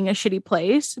world being a shitty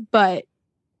place, but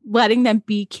letting them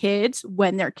be kids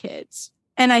when they're kids.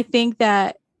 And I think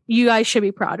that you guys should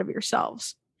be proud of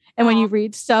yourselves. And when you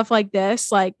read stuff like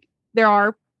this, like there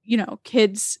are, you know,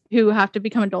 kids who have to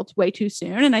become adults way too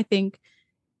soon. And I think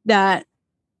that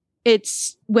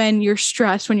it's when you're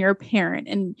stressed, when you're a parent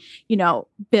and, you know,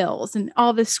 bills and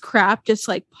all this crap just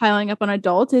like piling up on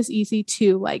adults is easy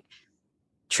to like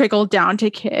trickle down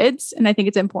to kids. And I think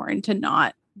it's important to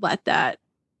not let that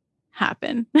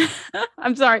happen.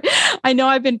 I'm sorry. I know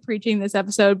I've been preaching this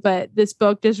episode, but this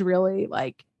book just really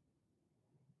like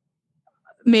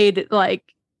made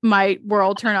like my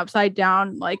world turn upside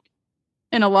down like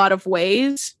in a lot of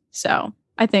ways. So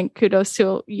I think kudos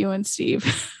to you and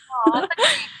Steve.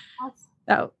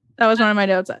 that was one of my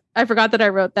notes. I forgot that I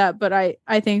wrote that, but I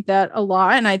think that a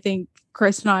lot. And I think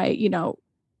Chris and I, you know,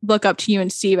 look up to you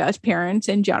and Steve as parents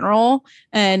in general.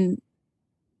 And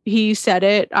he said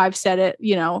it, I've said it,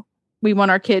 you know, we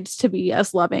want our kids to be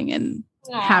as loving and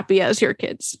happy as your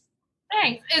kids.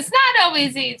 Thanks. It's not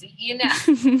always easy, you know.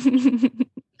 Believe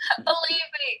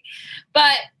me.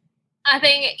 But I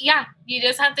think, yeah, you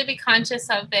just have to be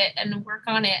conscious of it and work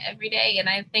on it every day. And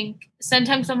I think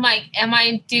sometimes I'm like, am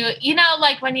I you know,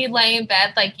 like when you lay in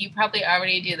bed, like you probably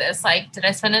already do this. Like, did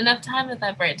I spend enough time with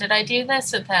Everett? Did I do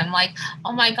this with him? Like,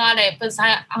 oh my God, was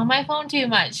I on my phone too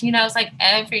much? You know, it's like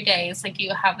every day it's like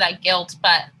you have that guilt,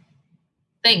 but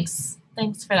thanks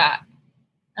for that.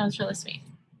 That was really sweet.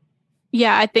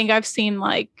 Yeah, I think I've seen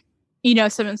like, you know,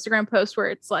 some Instagram posts where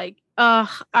it's like, I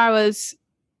was,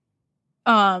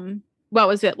 what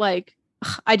was it like?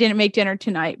 I didn't make dinner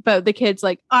tonight, but the kids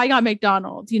like, I got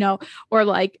McDonald's, you know, or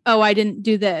like, oh, I didn't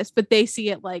do this, but they see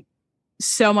it like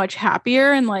so much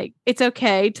happier and like, it's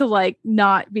okay to like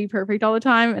not be perfect all the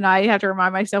time. And I have to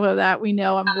remind myself of that. We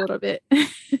know I'm a little bit,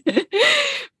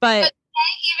 but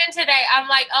even today, I'm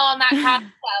like, oh, I'm at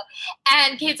Costco.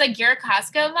 And Kate's like, you're a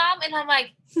Costco mom? And I'm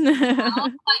like, no, like, I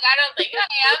don't think I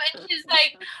am. And she's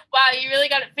like, wow, you really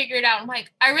got it figured out. I'm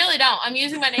like, I really don't. I'm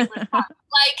using my neighbor's car.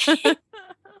 Like,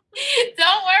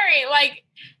 don't worry. Like,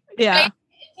 yeah.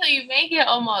 Until you make it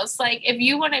almost. Like, if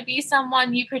you want to be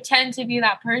someone, you pretend to be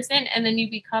that person and then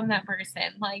you become that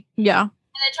person. Like, yeah. And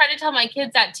I try to tell my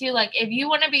kids that too. Like, if you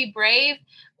want to be brave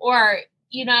or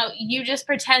you know, you just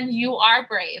pretend you are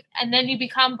brave and then you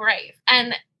become brave.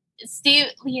 And Steve,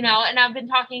 you know, and I've been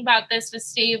talking about this with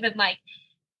Steve and like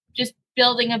just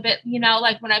building a bit, you know,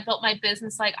 like when I built my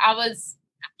business, like I was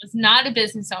not a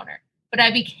business owner, but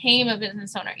I became a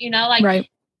business owner, you know, like right.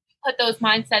 Put those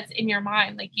mindsets in your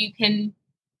mind. Like you can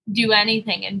do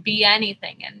anything and be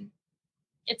anything and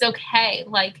it's okay.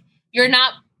 Like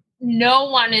no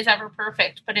one is ever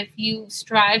perfect, but if you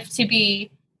strive to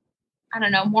be I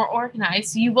don't know, more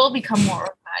organized, you will become more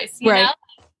organized, you know?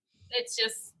 It's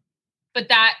just, but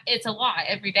that it's a lot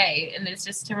every day. And it's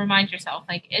just to remind yourself,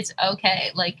 like, it's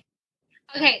okay. Like,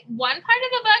 okay, one part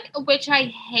of the book, which I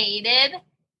hated,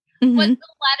 was the letters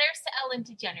to Ellen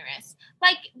DeGeneres.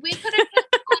 Like, we could have just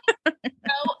like,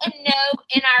 wrote a note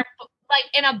in our, like,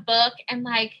 in a book and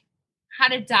like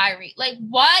had a diary. Like,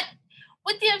 what?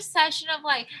 With the obsession of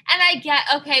like, and I get,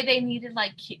 okay, they needed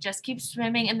like, just keep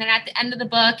swimming. And then at the end of the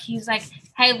book, he's like,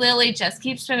 hey, Lily, just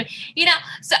keep swimming. You know,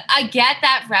 so I get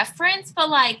that reference, but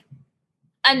like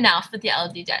enough with the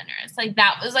Ellen DeGeneres. Like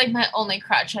that was like my only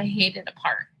crutch. I hated a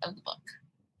part of the book.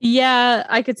 Yeah,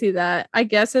 I could see that. I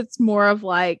guess it's more of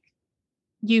like,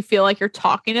 you feel like you're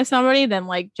talking to somebody than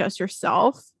like just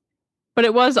yourself, but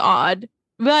it was odd.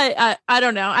 But I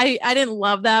don't know. I didn't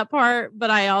love that part, but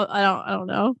I don't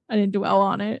know. I didn't dwell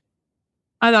on it.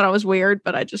 I thought it was weird,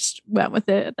 but I just went with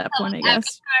it at that point, I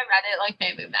guess. I read it, like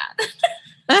made me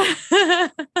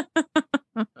mad.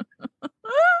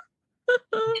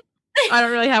 I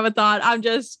don't really have a thought. I'm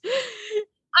just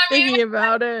thinking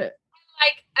about it.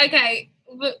 Like, okay,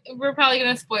 we're probably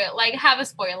gonna spoil. Like, have a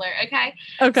spoiler, okay?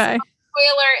 Okay. So,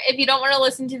 spoiler. If you don't want to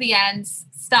listen to the end,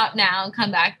 stop now and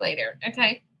come back later,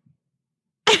 okay?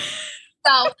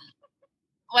 So,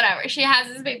 whatever. She has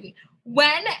this baby.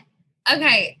 At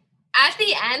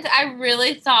the end, I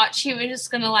really thought she was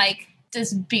just gonna like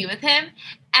just be with him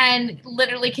and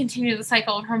literally continue the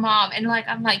cycle of her mom. And like,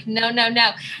 I'm like, no.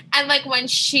 And like when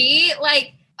she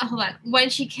when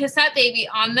she kissed that baby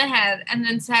on the head and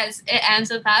then says it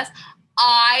ends with us,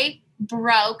 I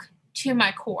broke to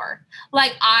my core.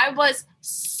 Like I was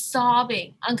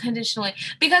sobbing unconditionally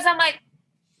because I'm like,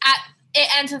 it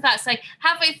ends with us. Like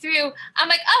halfway through, I'm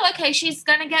like, oh, okay, she's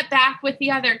gonna get back with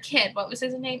the other kid. What was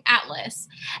his name? Atlas.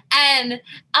 And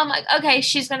I'm like, okay,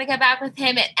 she's gonna get back with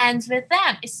him. It ends with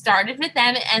them. It started with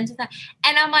them. It ends with them.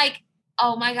 And I'm like,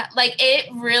 oh my God, like it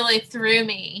really threw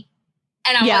me.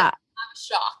 And I was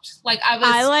shocked. Like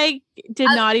I did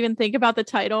not even think about the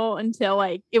title until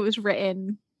like it was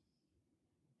written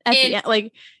at the end,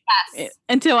 like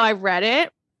until I read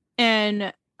it,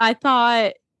 and I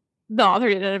thought the author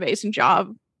did an amazing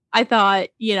job. I thought,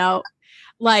 you know,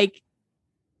 like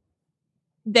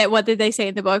that. What did they say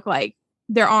in the book? Like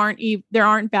there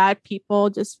aren't bad people,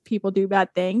 just people do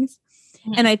bad things.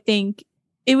 Mm-hmm. And I think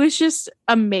it was just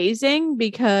amazing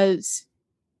because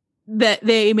that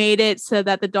they made it so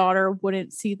that the daughter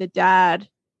wouldn't see the dad,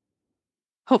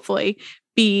 hopefully,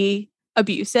 be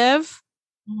abusive.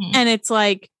 Mm-hmm. And it's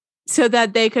like, so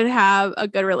that they could have a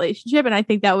good relationship. And I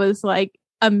think that was like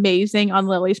amazing on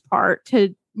Lily's part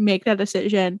to make that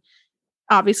decision.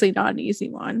 Obviously not an easy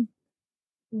one.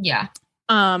 Yeah.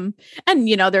 And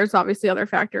you know, there's obviously other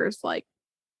factors, like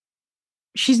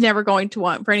she's never going to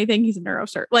want for anything. He's a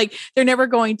neurosurgeon. Like they're never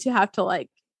going to have to like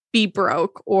be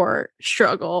broke or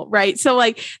struggle. Right. So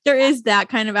like there is that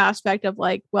kind of aspect of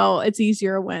like, well, it's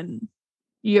easier when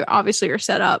you obviously are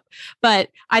set up, but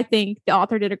I think the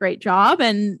author did a great job.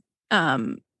 And,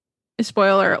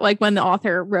 spoiler, like when the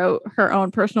author wrote her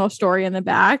own personal story in the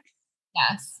back.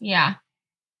 Yes. Yeah.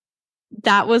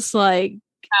 That was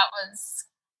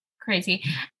crazy.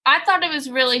 I thought it was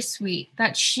really sweet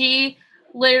that she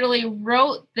literally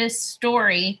wrote this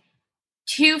story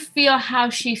to feel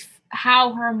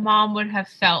how her mom would have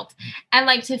felt, and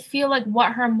like to feel like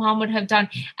what her mom would have done.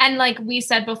 And like we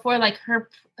said before, like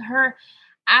her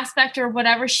aspect or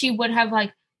whatever she would have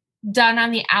like done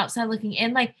on the outside looking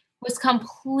in, like was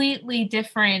completely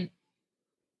different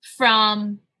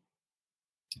from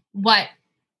what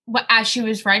as she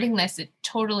was writing this, it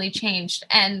totally changed.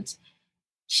 And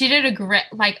she did a great,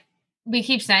 like we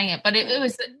keep saying it, but it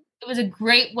was a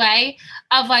great way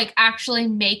of like actually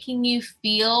making you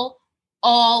feel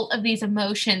all of these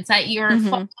emotions that you're falling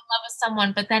in love with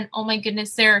someone, but then, oh my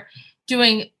goodness, they're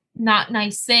doing not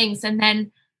nice things. And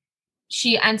then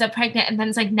she ends up pregnant. And then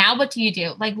it's like, now what do you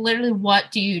do? Like literally,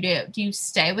 what do you do? Do you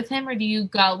stay with him or do you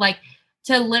go? Like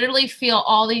to literally feel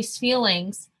all these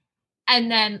feelings.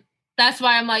 And then that's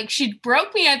why I'm like, she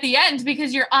broke me at the end,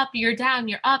 because you're up, you're down,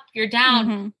 you're up, you're down.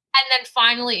 Mm-hmm. And then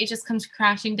finally it just comes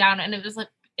crashing down. And it was like,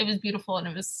 it was beautiful. And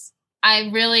it was, I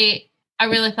really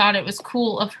thought it was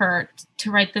cool of her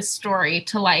to write this story,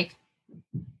 to like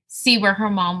see where her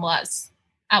mom was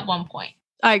at one point.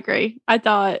 I agree. I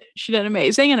thought she did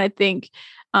amazing. And I think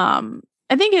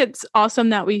it's awesome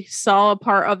that we saw a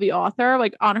part of the author,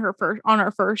 like on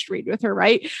our first read with her.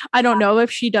 Right. I don't know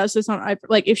if she does this on,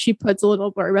 like if she puts a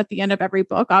little blurb at the end of every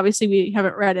book. Obviously we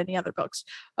haven't read any other books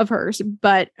of hers,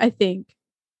 but I think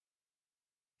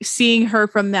seeing her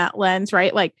from that lens,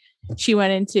 right? Like she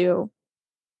went into,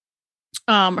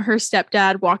 her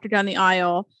stepdad walked her down the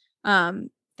aisle,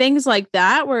 things like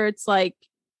that, where it's like,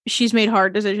 she's made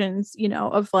hard decisions, you know,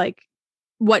 of like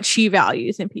what she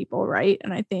values in people. Right.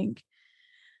 And I think,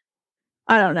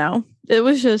 I don't know, it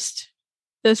was just,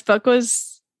 this book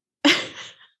was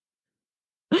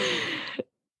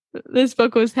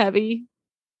heavy.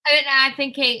 And I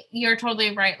think, Kate, you're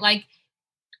totally right. Like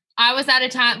I was at a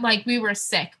time, like we were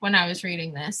sick when I was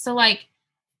reading this. So like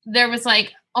there was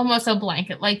like almost a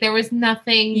blanket, like there was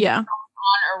nothing going on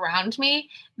around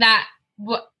me that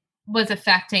was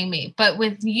affecting me. But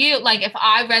with you, like if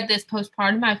I read this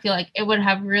postpartum, I feel like it would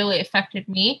have really affected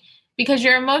me, because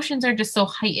your emotions are just so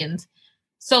heightened.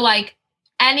 So like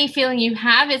any feeling you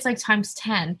have, it's like times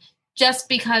 10 just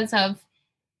because of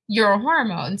your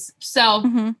hormones.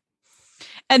 So,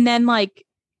 and then like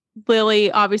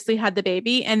Lily obviously had the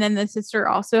baby, and then the sister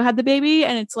also had the baby.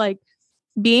 And it's like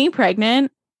being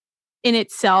pregnant in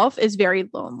itself is very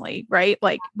lonely, right?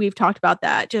 Like we've talked about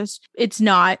that. Just, it's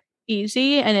not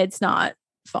easy and it's not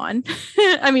fun.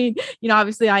 I mean, you know,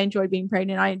 obviously I enjoyed being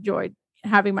pregnant. I enjoyed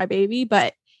having my baby,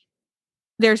 but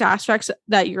there's aspects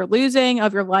that you're losing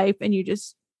of your life, and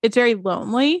it's very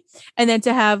lonely. And then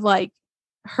to have like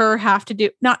her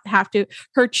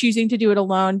her choosing to do it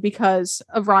alone because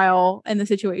of Ryle and the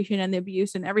situation and the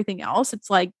abuse and everything else. It's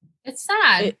like, it's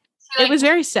sad. It was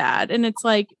very sad. And it's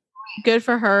like good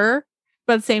for her.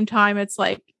 But at the same time, it's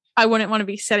like, I wouldn't want to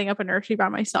be setting up a nursery by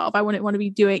myself. I wouldn't want to be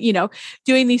doing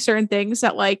these certain things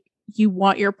that like you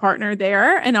want your partner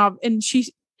there. And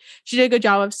she did a good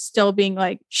job of still being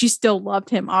like, she still loved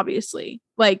him, obviously.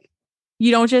 Like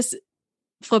you don't just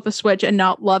flip a switch and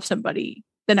not love somebody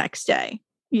the next day.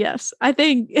 Yes. I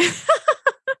think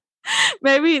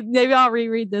maybe I'll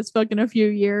reread this book in a few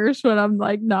years when I'm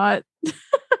like not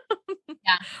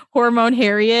hormone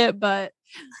Harriet, but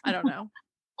I don't know.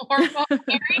 Hormone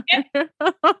Harriet.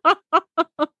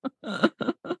 Oh my God.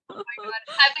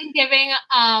 I've been giving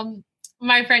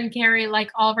my friend Carrie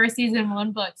like all of her season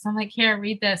 1 books. I'm like, here,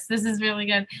 read this. This is really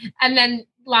good. And then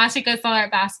last week I saw her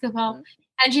at basketball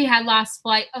and she had Last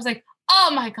Flight. I was like,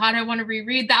 oh my God, I want to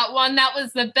reread that one. That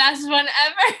was the best one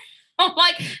ever. I'm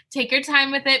like, take your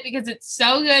time with it because it's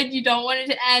so good. You don't want it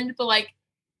to end, but like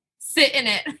sit in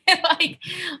it. Like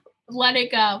let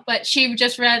it go. But she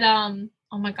just read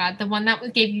oh my God, the one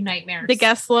that gave you nightmares. The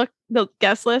guest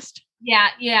list.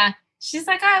 Yeah. She's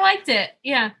like, I liked it.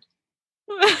 Yeah.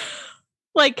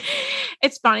 Like,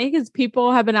 it's funny because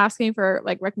people have been asking for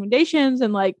like recommendations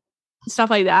and like stuff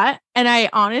like that. And I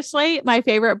honestly, my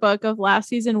favorite book of last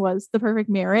season was The Perfect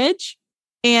Marriage.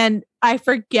 And I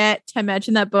forget to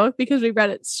mention that book because we read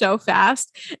it so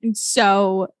fast. And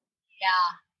so,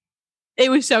 it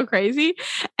was so crazy.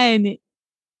 And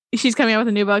she's coming out with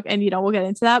a new book and, we'll get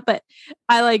into that. But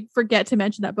I like forget to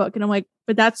mention that book. And I'm like,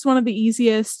 but that's one of the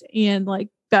easiest and like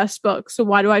best books. So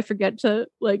why do I forget to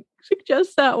like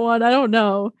suggest that one? I don't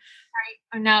know. Right.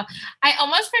 Or no, I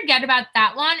almost forget about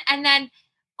that one. And then,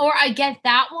 or I get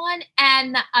that one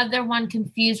and the other one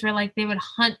confused where like they would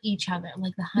hunt each other.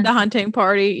 Like the hunting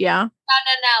party. Yeah. No.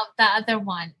 The other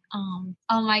one. Oh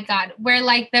my God. Where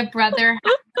like the brother,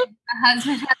 the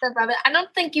husband had the brother. I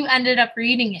don't think you ended up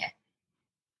reading it.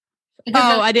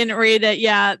 I didn't read it.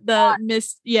 Yeah.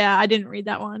 I didn't read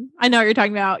that one. I know what you're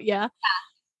talking about. Yeah.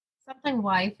 Something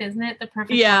wife, isn't it? The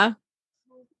perfect wife.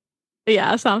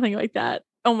 Yeah, something like that.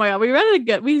 Oh my God. We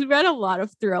read a lot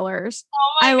of thrillers.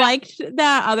 I liked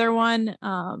that other one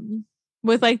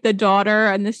with like the daughter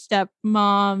and the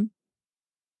stepmom.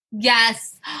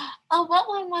 Yes. Oh, what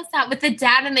one was that? With the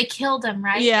dad and they killed him,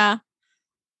 right? Yeah.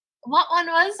 What one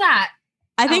was that?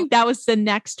 I think that was The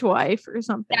Next Wife or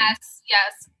something. Yes.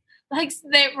 Like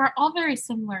they were all very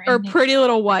similar. Or Pretty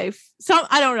Little Wife.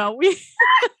 I don't know.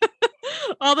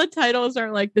 All the titles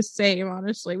are like the same,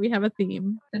 honestly. We have a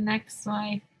theme. The Next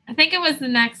Wife. I think it was The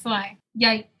Next Wife.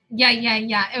 Yeah.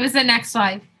 It was The Next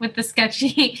Wife with the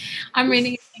sketchy. I'm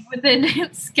reading it with the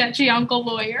sketchy uncle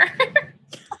lawyer.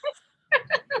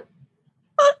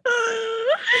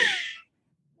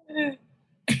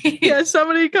 Yeah,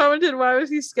 somebody commented, why was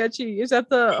he sketchy? Is that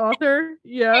the author?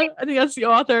 Yeah, I think that's the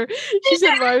author. She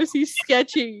said, why was he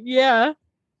sketchy? Yeah.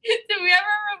 Did we ever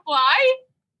reply?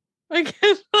 I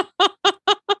guess.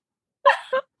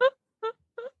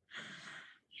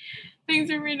 Things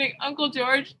are reading. Uncle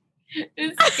George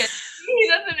is sketchy. He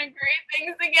doesn't agree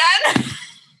things again.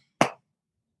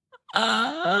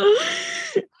 Oh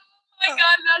my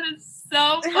God, that is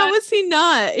so funny. How was he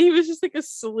not? He was just like a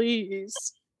sleaze.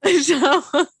 So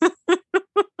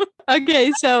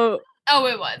okay, so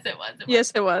it was.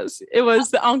 Yes, it was. It was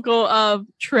the uncle of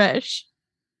Trish.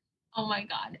 Oh my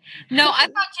God. No, I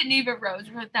thought Geneva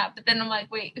Rose wrote that, but then I'm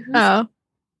like, wait, who's Yara?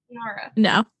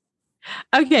 No.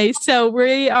 Okay, so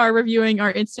we are reviewing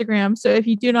our Instagram. So if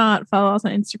you do not follow us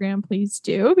on Instagram, please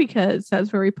do, because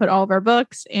that's where we put all of our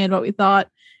books and what we thought.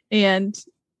 And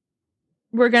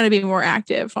we're going to be more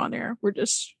active on there. We're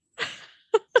just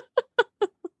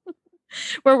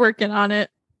we're working on it.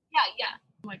 Yeah.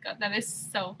 Oh my God, that is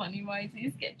so funny. Why is he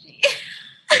sketchy?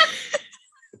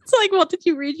 It's like, well, did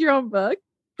you read your own book,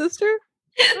 sister?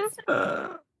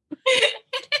 Okay.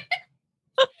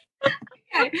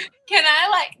 Can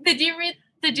I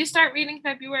did you start reading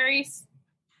February's?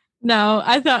 No,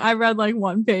 I thought I read like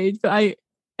one page, but I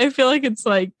feel like it's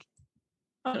like,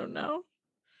 I don't know.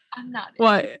 I'm not.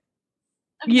 What?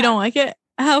 You don't like it?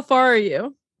 How far are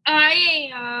you?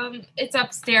 It's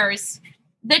upstairs.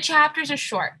 The chapters are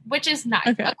short, which is nice.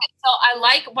 Okay. So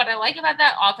what I like about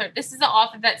that author. This is the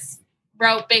author that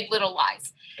wrote Big Little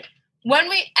Lies.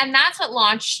 And that's what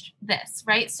launched this,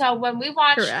 right? So when we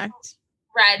read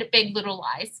Big Little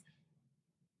Lies.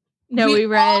 No, we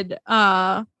read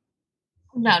No.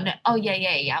 Oh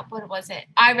yeah. What was it?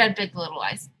 I read Big Little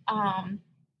Lies. I'm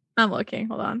looking.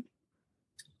 Hold on.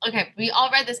 Okay, we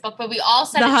all read this book, but we all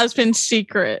said The Husband's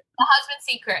Secret. The Husband's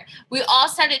Secret. We all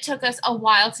said it took us a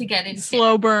while to get into.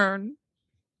 Slow burn.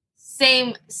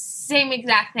 Same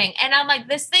exact thing. And I'm like,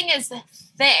 this thing is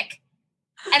thick.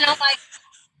 And I'm like,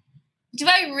 do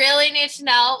I really need to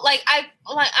know?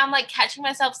 I'm like catching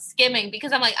myself skimming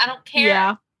because I'm like, I don't care.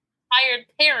 Yeah. Tired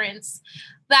parents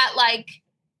that like,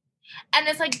 and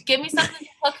it's like, give me something to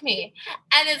hook me.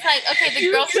 And it's like, okay,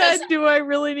 the girl said, do I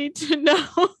really need to know?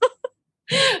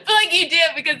 But like you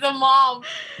did because the mom,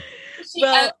 she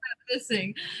ended up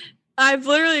missing. I've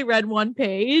literally read one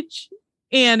page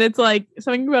and it's like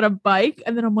something about a bike,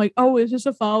 and then I'm like, oh, is this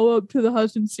a follow-up to The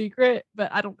Husband's Secret?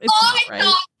 But I don't, it's not, right?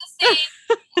 Thought the same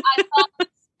I thought the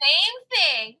same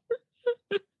thing.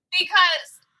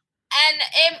 Because, and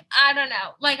if, I don't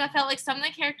know, like, I felt like some of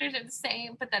the characters are the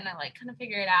same, but then I, like, kind of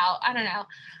figure it out. I don't know.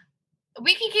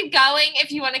 We can keep going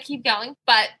if you want to keep going,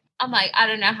 but I'm like, I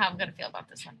don't know how I'm going to feel about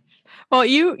this one. Well,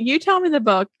 you tell me the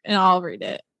book, and I'll read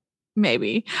it.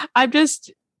 Maybe. I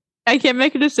can't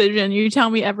make a decision. You tell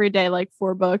me every day, like,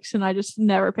 4 books, and I just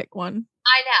never pick one.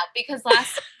 I know, because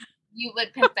last you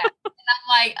would pick them. And I'm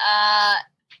like,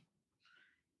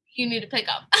 you need to pick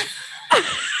up.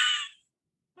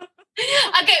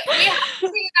 Okay, we have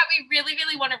things that we really,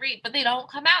 really want to read, but they don't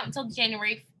come out until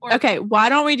January 4th. Okay, why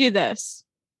don't we do this?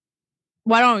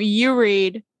 Why don't you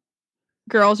read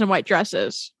Girls in White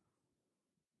Dresses?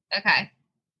 Okay.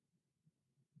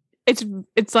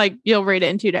 It's like you'll read it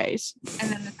in 2 days.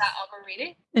 And then is that all we're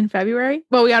reading? In February?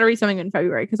 Well, we got to read something in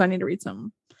February because I need to read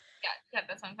something. Yeah,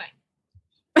 that's what I'm saying.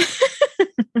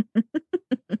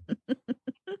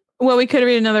 Well, we could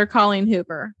read another Colleen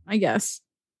Hoover, I guess,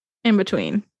 in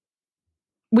between.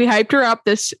 We hyped her up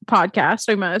this podcast,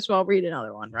 so we might as well read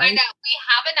another one, right? I know. We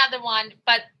have another one,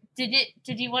 but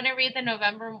did you want to read the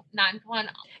November 9th one?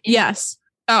 Yes.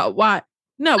 Oh, what?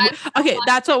 No. Okay,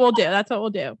 that's what we'll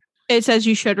do. It says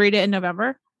you should read it in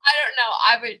November. I don't know.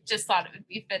 I just thought it would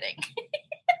be fitting.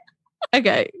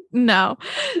 Okay. No.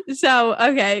 So,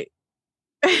 okay.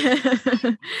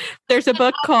 There's a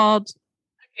book called...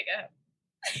 Okay, go ahead.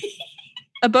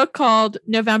 A book called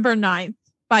November 9th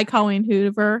by Colleen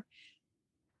Hoover.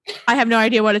 I have no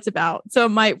idea what it's about, so it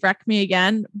might wreck me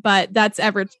again, but that's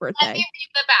Everett's birthday. Let me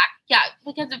read the back. Yeah,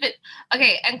 because of it.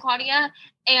 Okay, and Claudia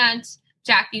and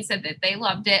Jackie said that they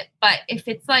loved it, but if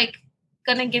it's like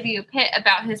gonna give you a pit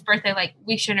about his birthday, like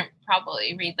we shouldn't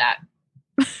probably read that.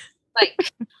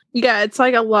 Like, yeah, it's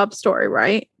like a love story,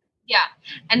 right? Yeah,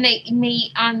 and they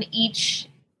meet on each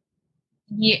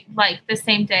year, like the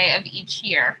same day of each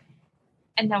year,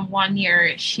 and then one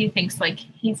year she thinks like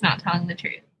he's not telling the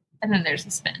truth. And then there's a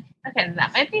spin. Okay,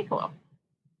 that might be cool.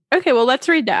 Okay, well, let's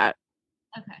read that.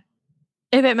 Okay.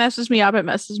 If it messes me up, it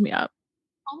messes me up.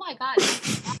 Oh my God.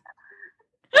 I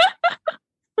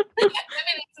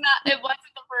mean, it wasn't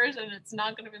the first, and it's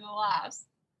not going to be the last.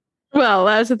 Well,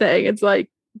 that's the thing. It's like,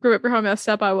 remember how messed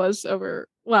up I was over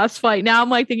last flight. Now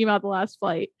I'm like thinking about the last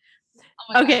flight.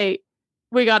 Oh okay,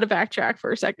 we got to backtrack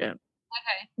for a second. Okay.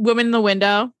 Woman in the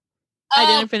Window. I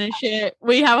didn't finish it.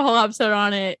 We have a whole episode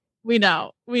on it. We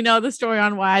know the story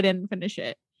on why I didn't finish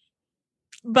it,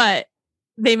 but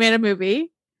they made a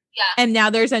movie. Yeah. And now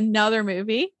there's another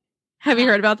movie. Have you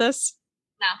heard about this?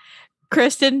 No.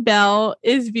 Kristen Bell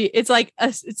it's like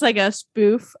a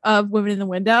spoof of Women in the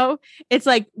Window. It's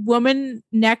like woman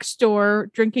next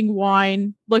door drinking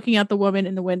wine, looking at the woman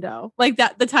in the window. Like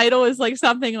that. The title is like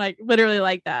something like literally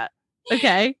like that.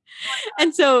 Okay.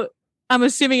 And so I'm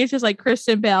assuming it's just like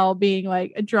Kristen Bell being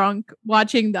like a drunk,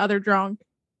 watching the other drunk.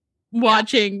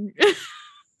 Watching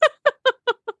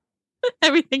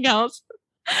everything else,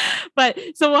 but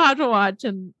so we'll have to watch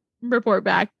and report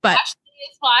back. But Ashley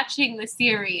is watching the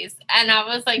series, and I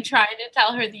was like trying to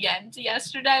tell her the end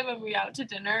yesterday when we were out to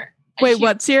dinner. Wait,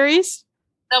 what series?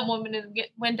 The Woman in the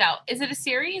Window. Is it a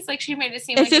series? Like she made it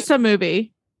seem it's like just a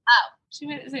movie. Oh, she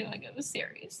made it seem like it was a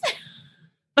series.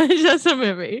 It's just a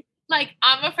movie. Like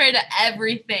I'm afraid of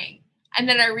everything, and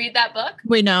then I read that book.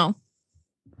 We know.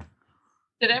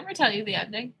 Did I ever tell you the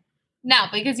ending? No,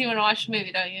 because you want to watch the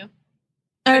movie, don't you?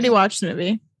 I already watched the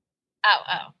movie.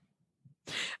 Oh.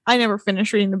 I never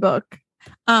finished reading the book.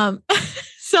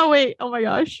 So wait, oh my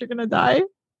gosh, you're gonna die.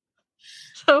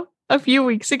 So a few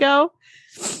weeks ago,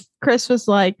 Chris was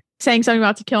like saying something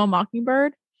about To Kill a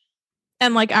Mockingbird.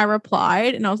 And like I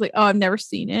replied and I was like, oh, I've never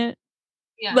seen it.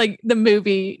 Yeah. Like the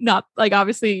movie, not like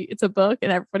obviously it's a book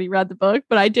and everybody read the book,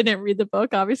 but I didn't read the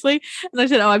book, obviously. And I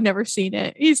said, oh, I've never seen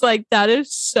it. He's like, that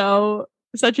is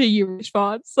such a you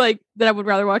response, like that I would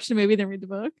rather watch the movie than read the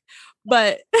book.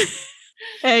 But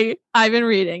hey, I've been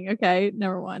reading, okay,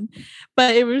 number one.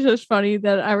 But it was just funny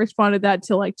that I responded that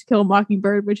to like To Kill a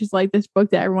Mockingbird, which is like this book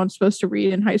that everyone's supposed to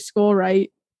read in high school,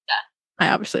 right? Yeah.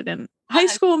 I obviously didn't. High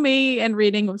school me and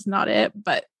reading was not it,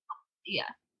 but yeah.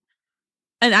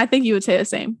 And I think you would say the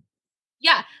same.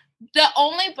 Yeah. The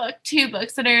only two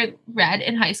books that I read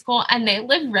in high school, and they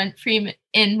live rent-free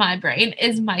in my brain,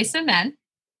 is Mice and Men.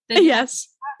 Yes.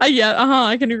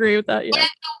 I can agree with that. Yeah. And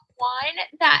the one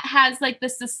that has like the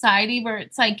society where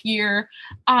it's like your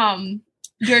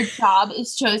job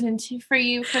is chosen for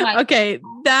you for like. Okay,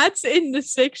 that's in the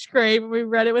 6th grade when we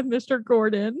read it with Mr.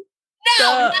 Gordon.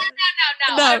 No.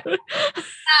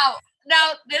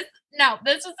 No,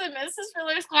 this was in Mrs.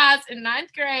 Fuller's class in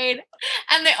 9th grade,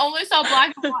 and they only saw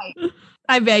black and white.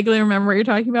 I vaguely remember what you're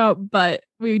talking about, but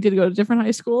we did go to different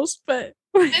high schools. But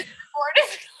what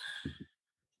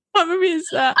movie is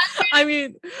that? I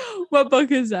mean, what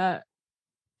book is that?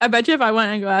 I bet you if I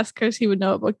went and go ask Chris, he would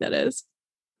know what book that is.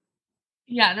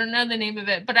 Yeah, I don't know the name of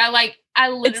it, but I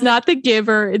literally. It's not The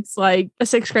Giver. It's like a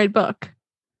 6th grade book.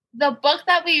 The book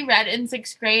that we read in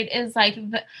 6th grade is like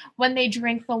when they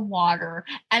drink the water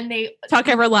and they Talk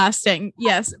Everlasting.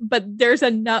 Yes, but there's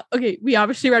enough. Okay, we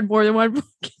obviously read more than one book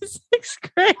in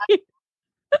 6th grade.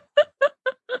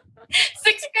 6th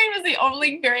grade was the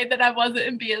only grade that I wasn't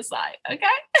in BSI. Okay.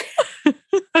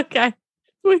 Okay,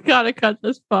 we gotta cut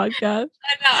this podcast.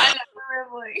 I know.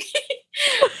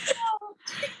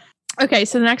 Okay,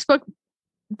 so the next book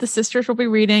the sisters will be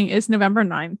reading is November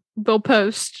 9th. We'll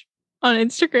post on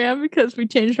Instagram because we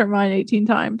changed our mind 18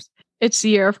 times. It's the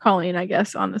year of Colleen, I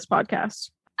guess, on this podcast.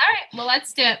 All right, well,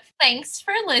 let's do it. Thanks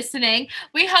for listening.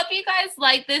 We hope you guys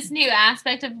like this new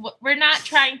aspect of we're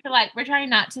trying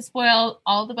not to spoil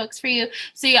all the books for you.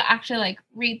 So you actually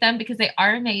read them because they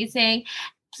are amazing.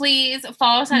 Please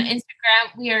follow us on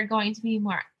Instagram. We are going to be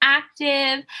more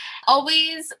active.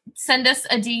 Always send us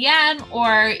a DM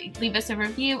or leave us a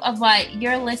review of what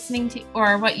you're listening to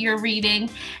or what you're reading,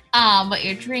 what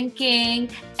you're drinking,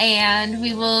 and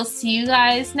we will see you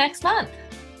guys next month.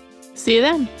 See you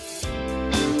then.